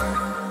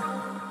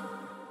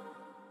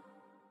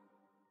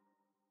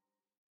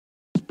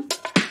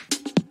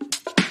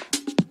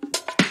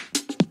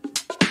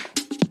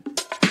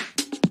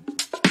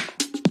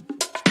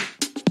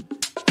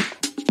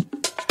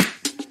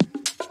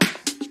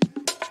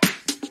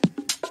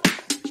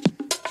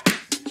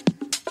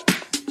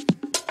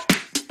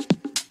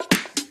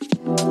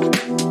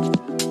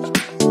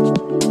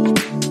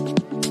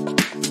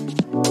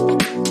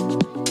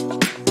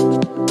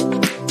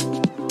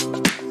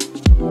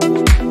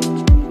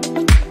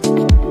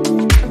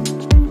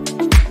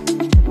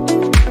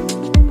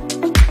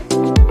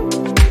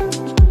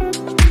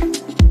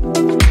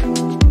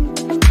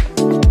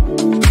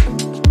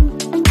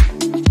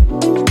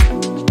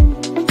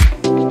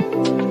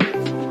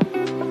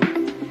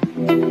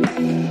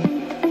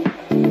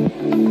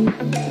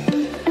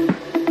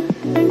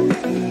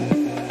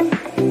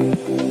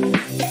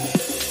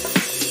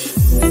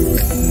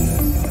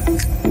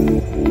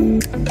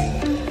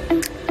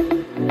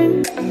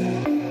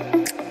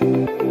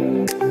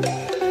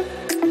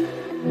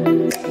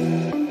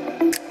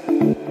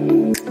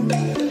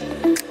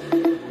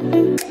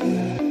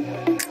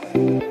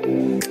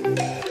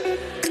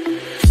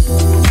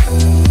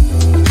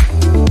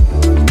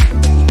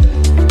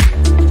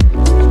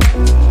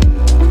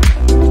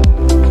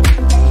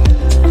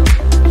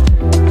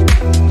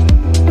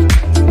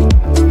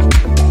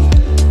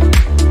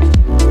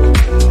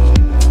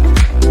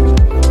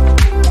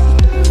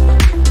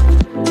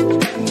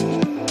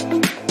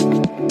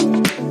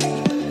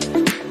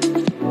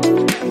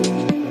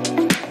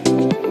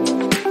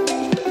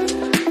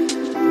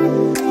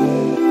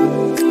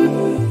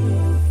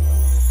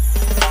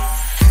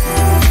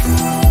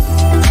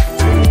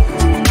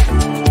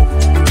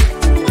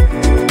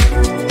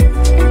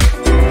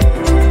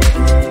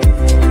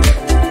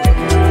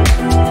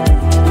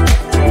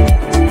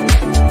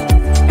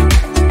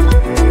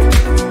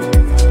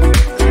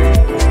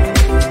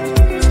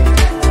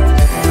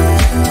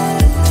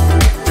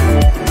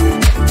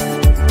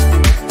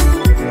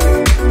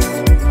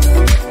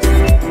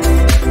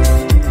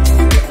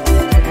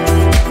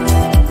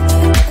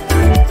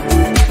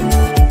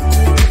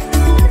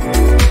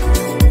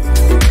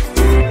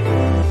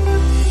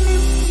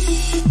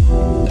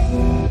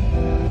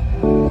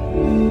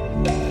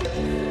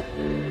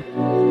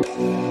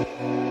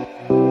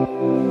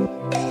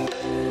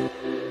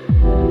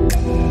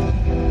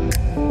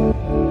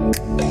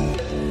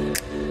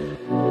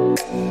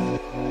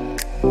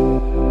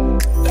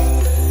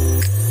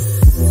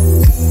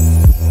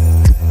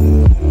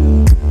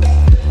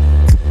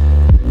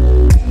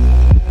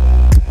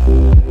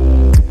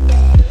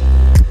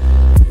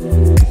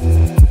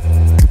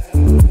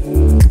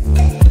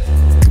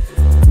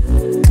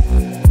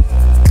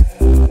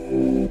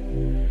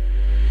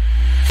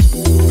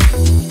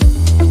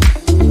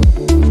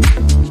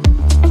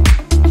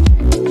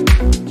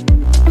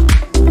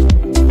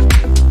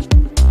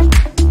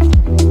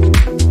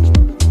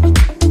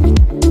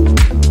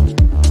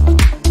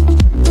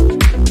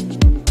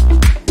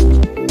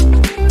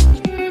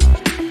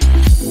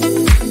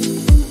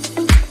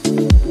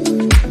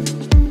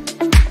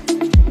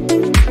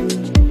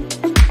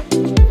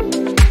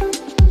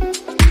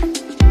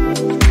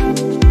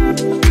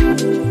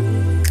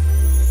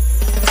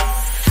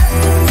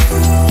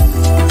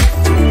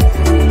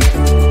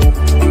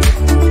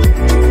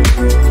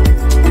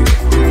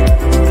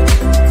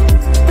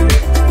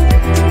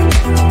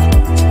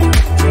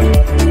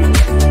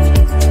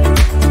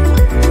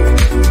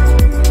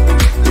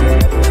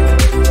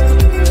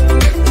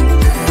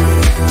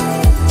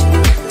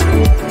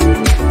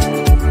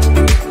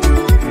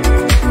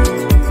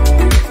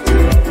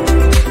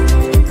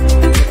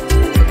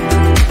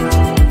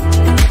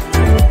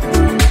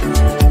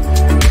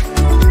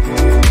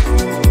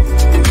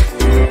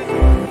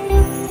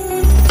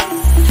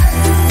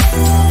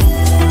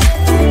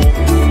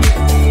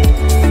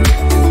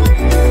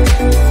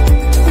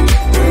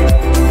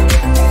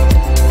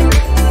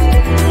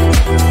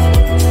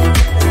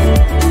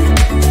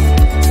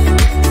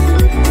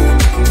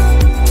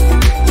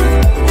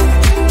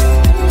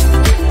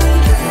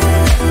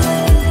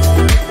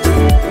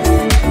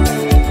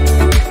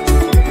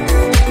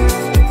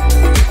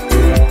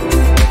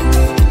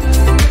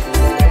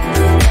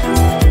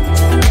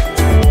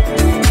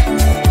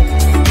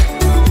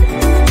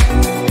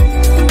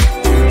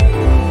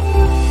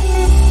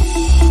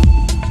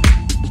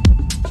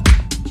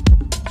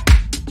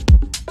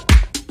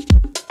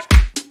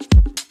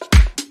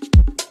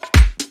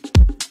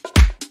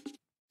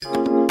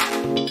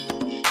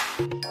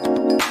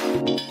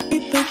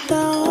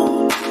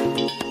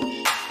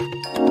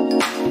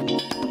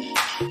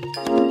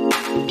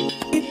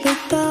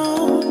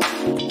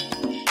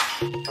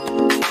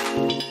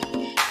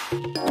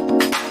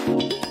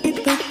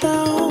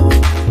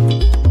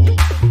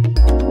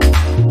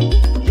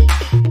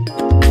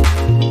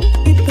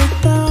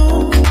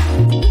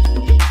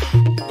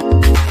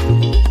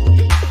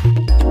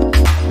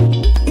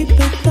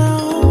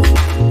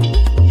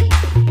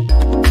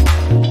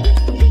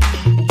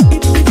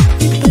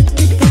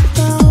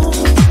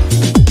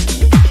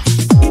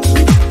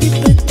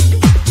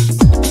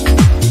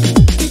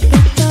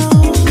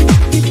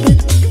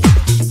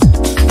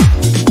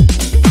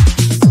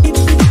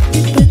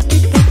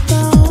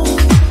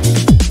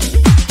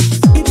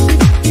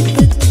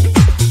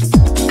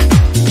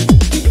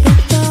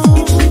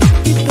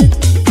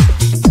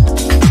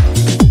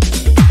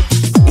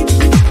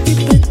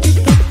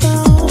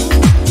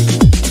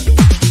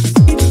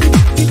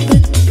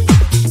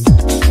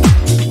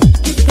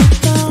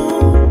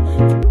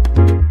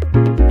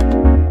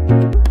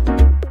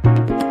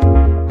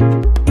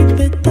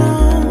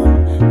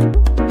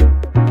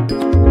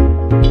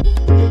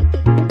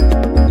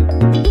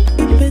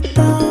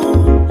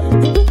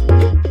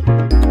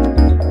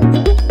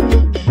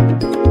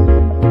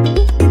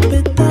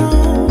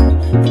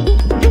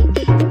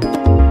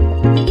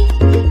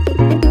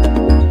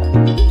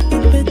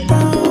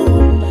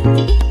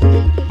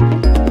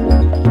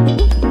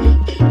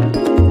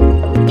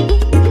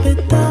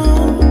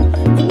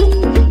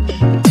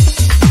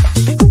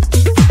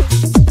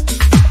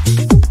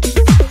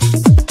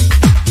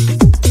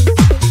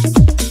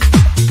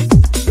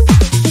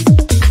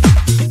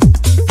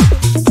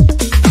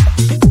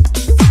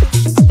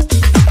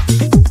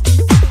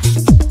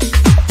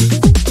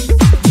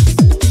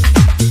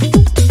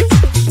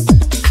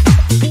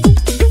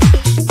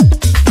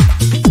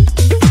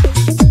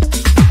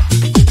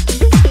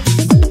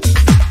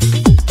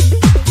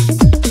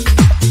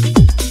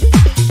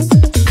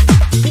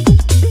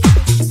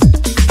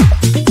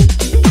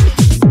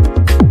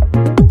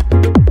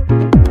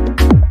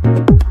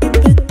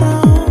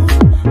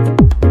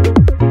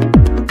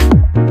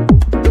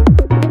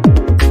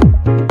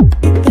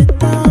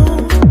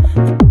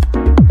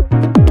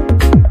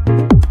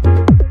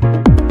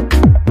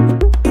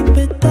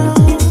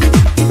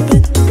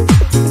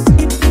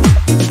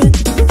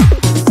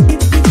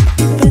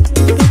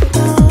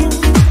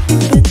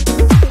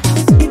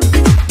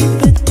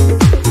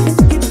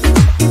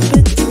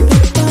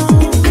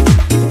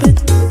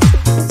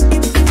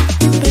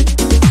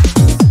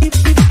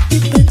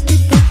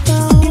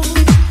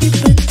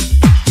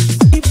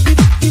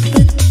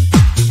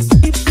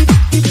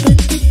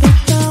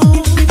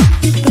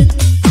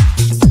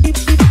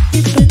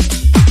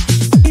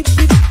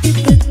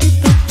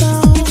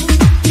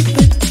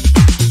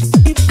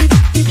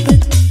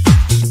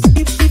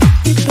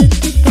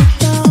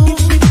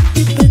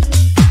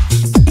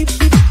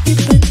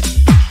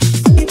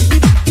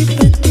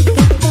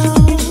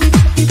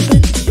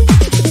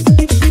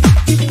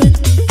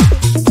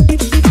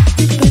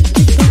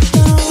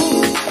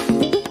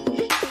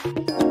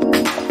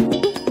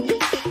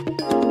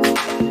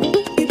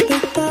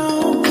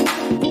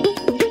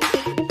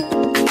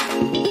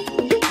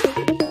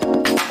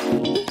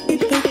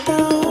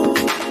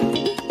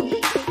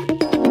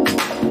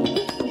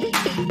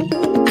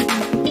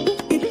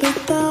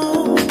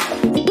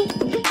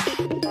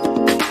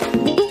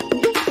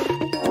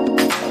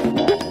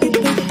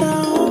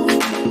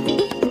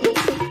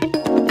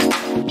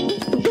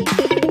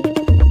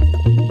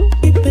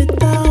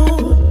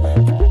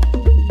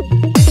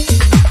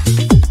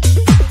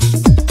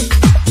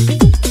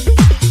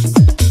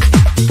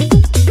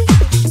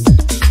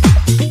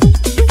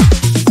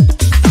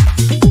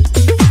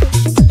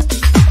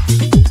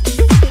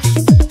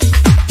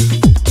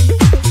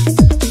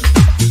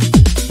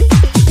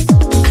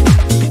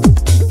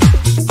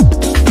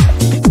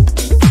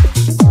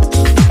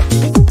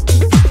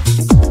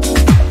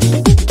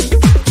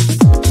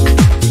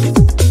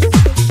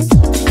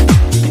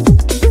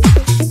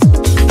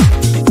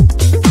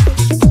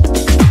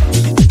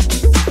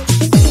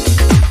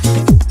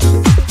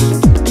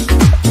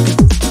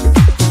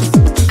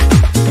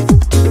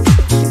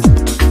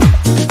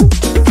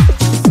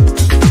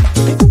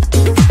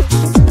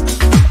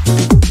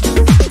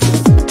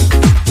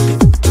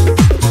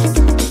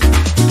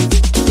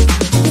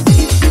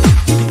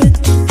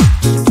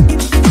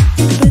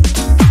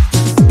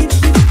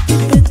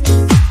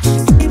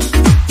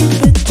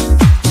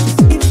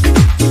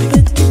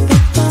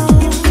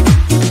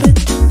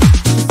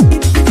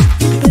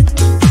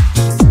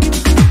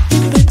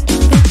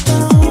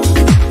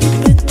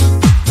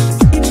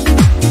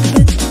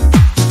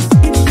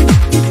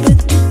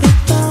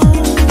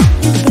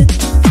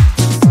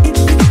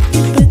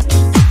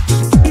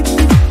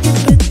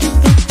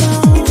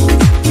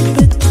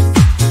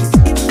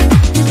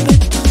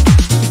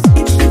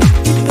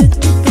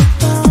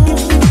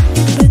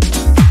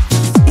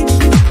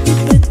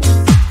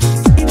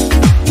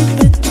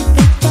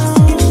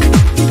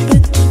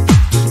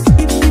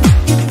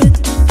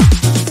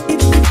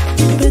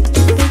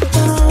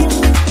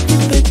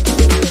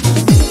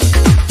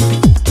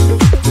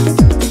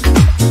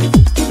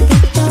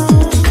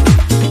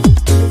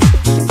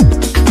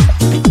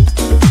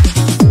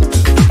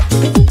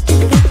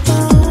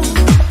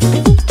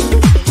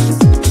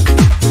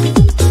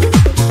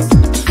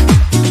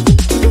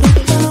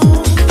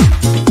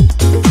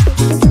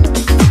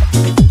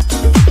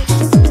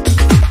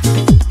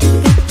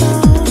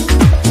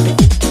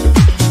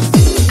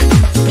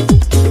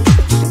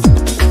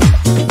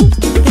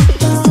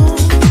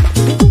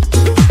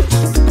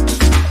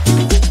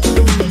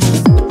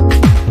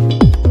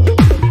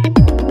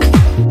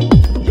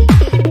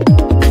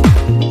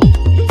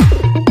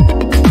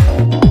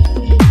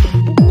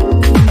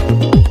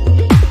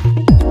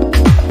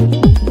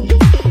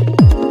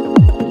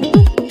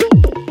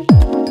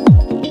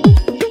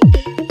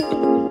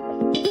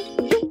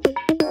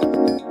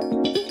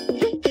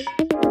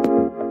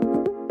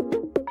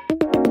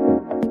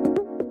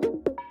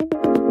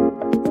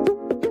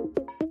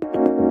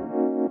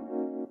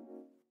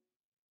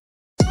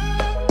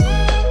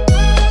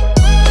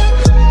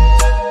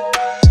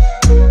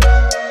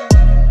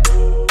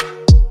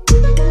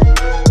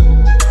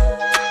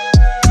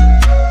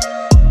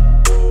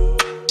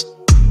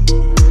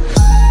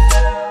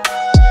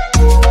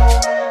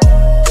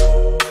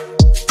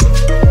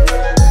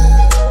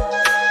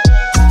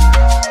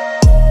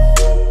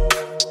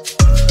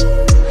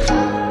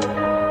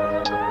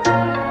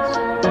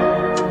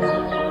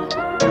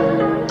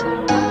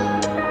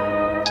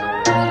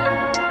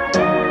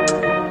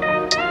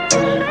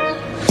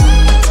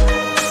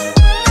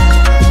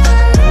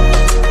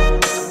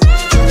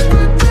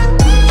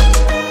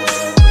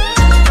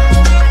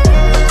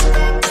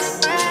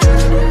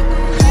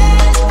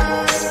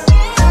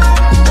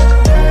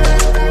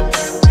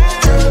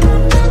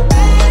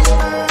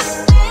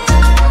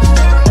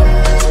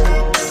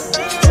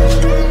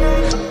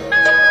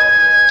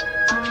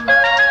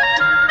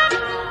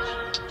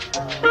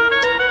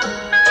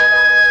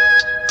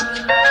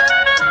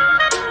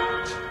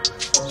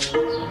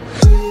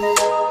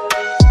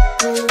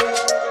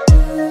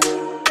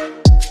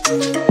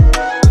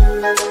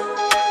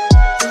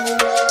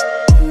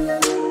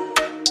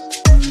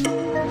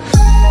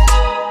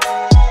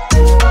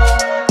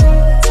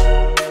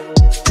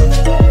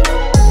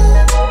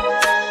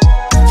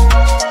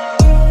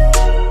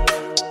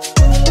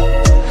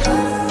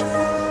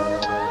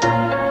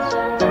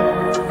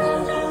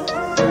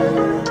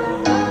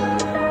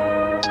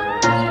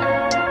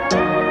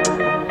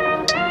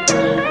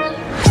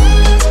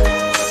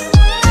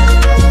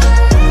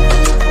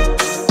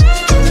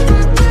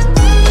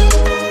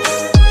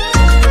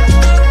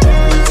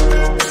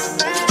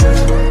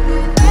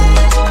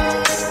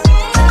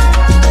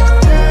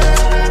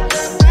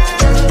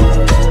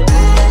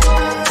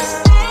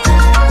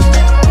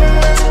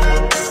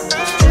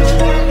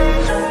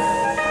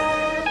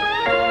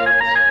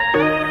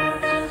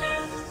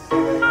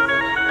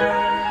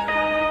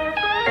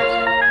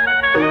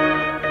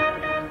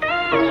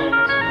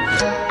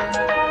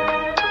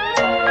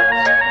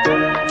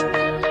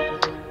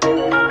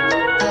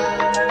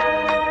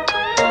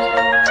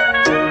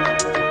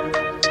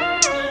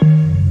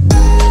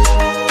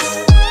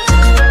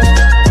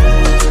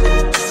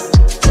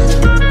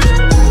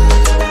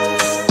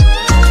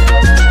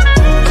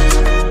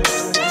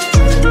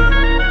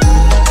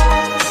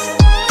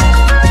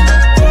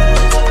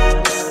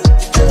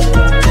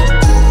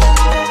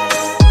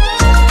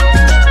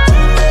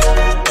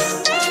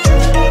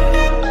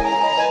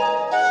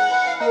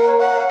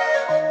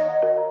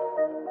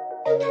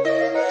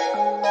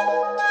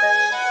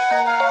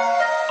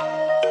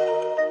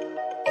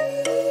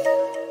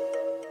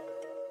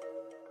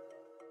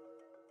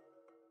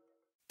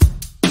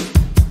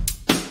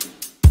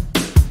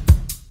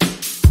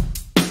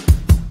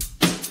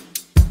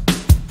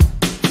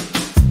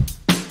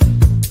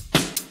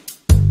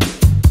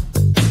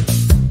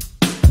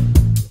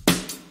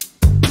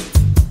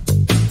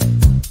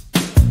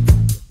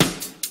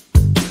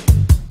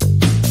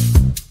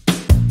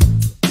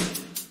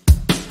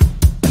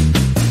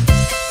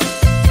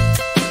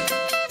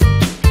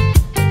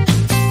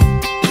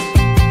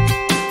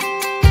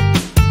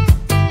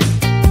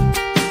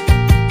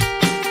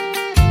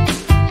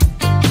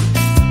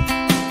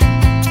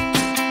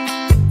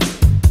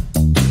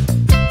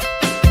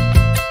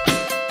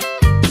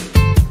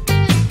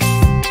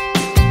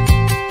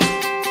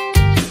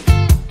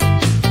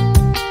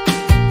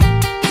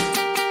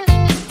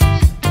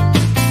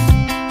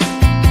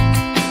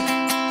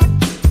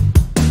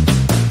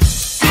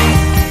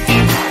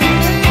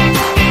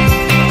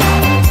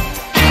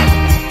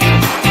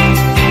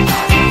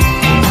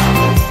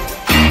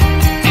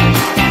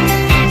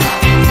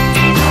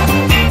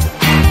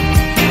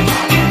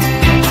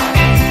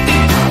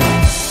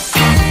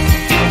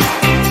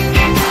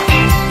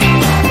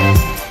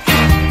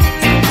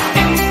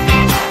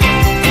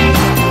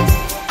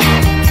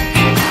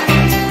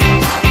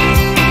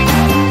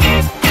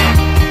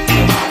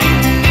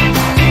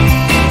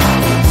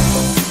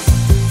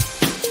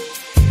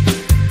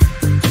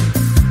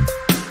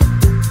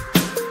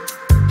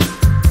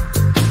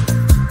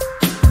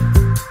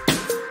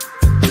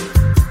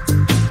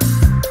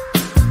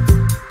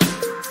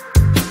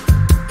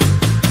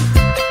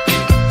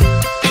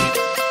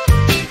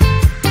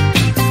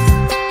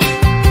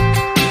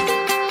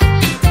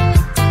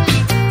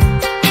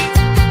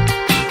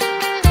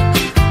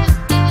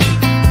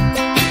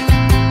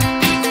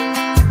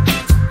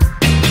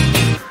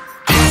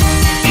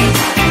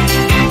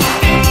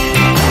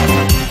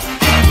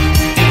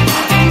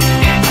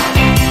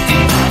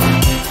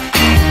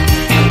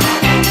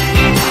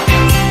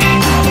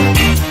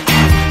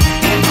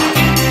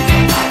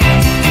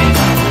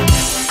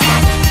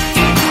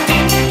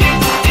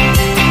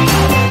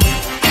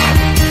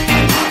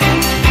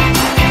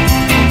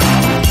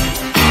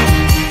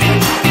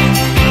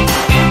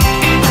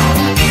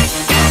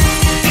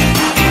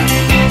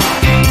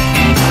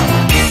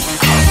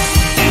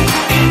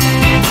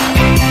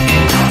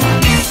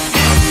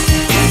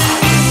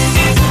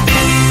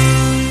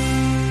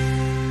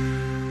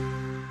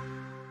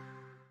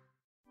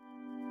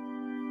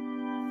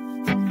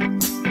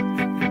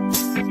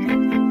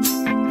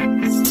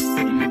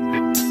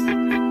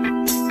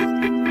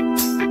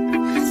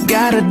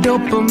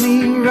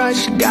 dopamine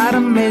rush, got a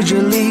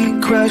major league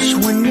crush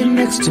when you're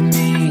next to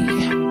me.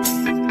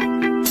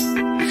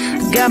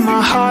 Got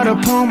my heart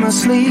upon my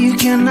sleeve,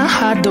 can I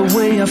hide the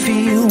way I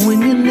feel when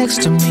you're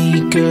next to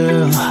me,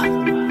 girl?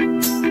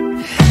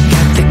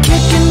 Got the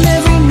kick in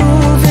every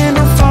move and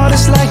I fought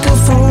it's like a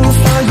fool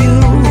for you,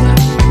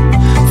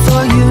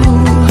 for you.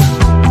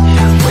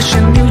 Wish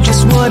I knew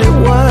just what it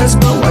was,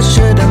 but why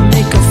should I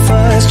make a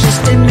fuss?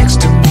 Just stay next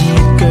to me,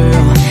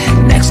 girl,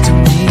 next to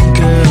me,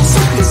 girl.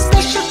 Something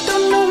special,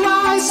 don't know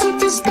why,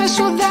 something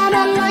special that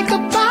I like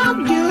about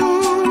you,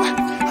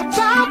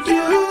 about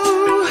you.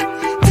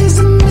 There's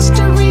a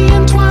mystery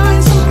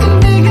entwined, something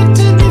bigger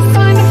to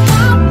define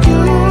about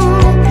you,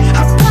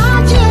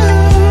 about you.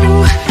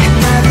 Am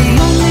I the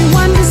only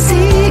one to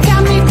see?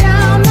 Got me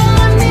down on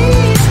my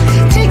knees,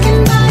 taken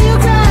by your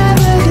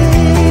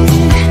gravity.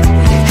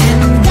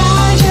 And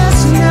I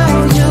just know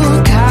you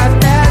got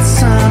that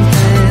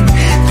something,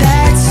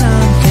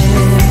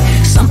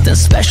 something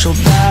special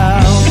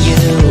about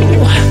you.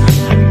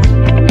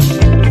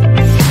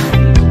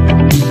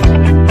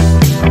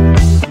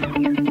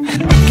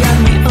 Got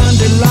me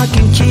under lock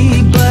and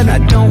key, but I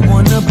don't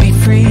wanna be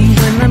free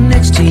when I'm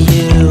next to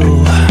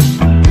you.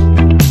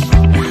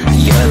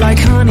 You're like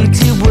honey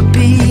to a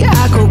bee,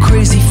 I go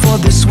crazy for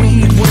the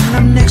sweet when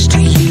I'm next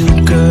to you.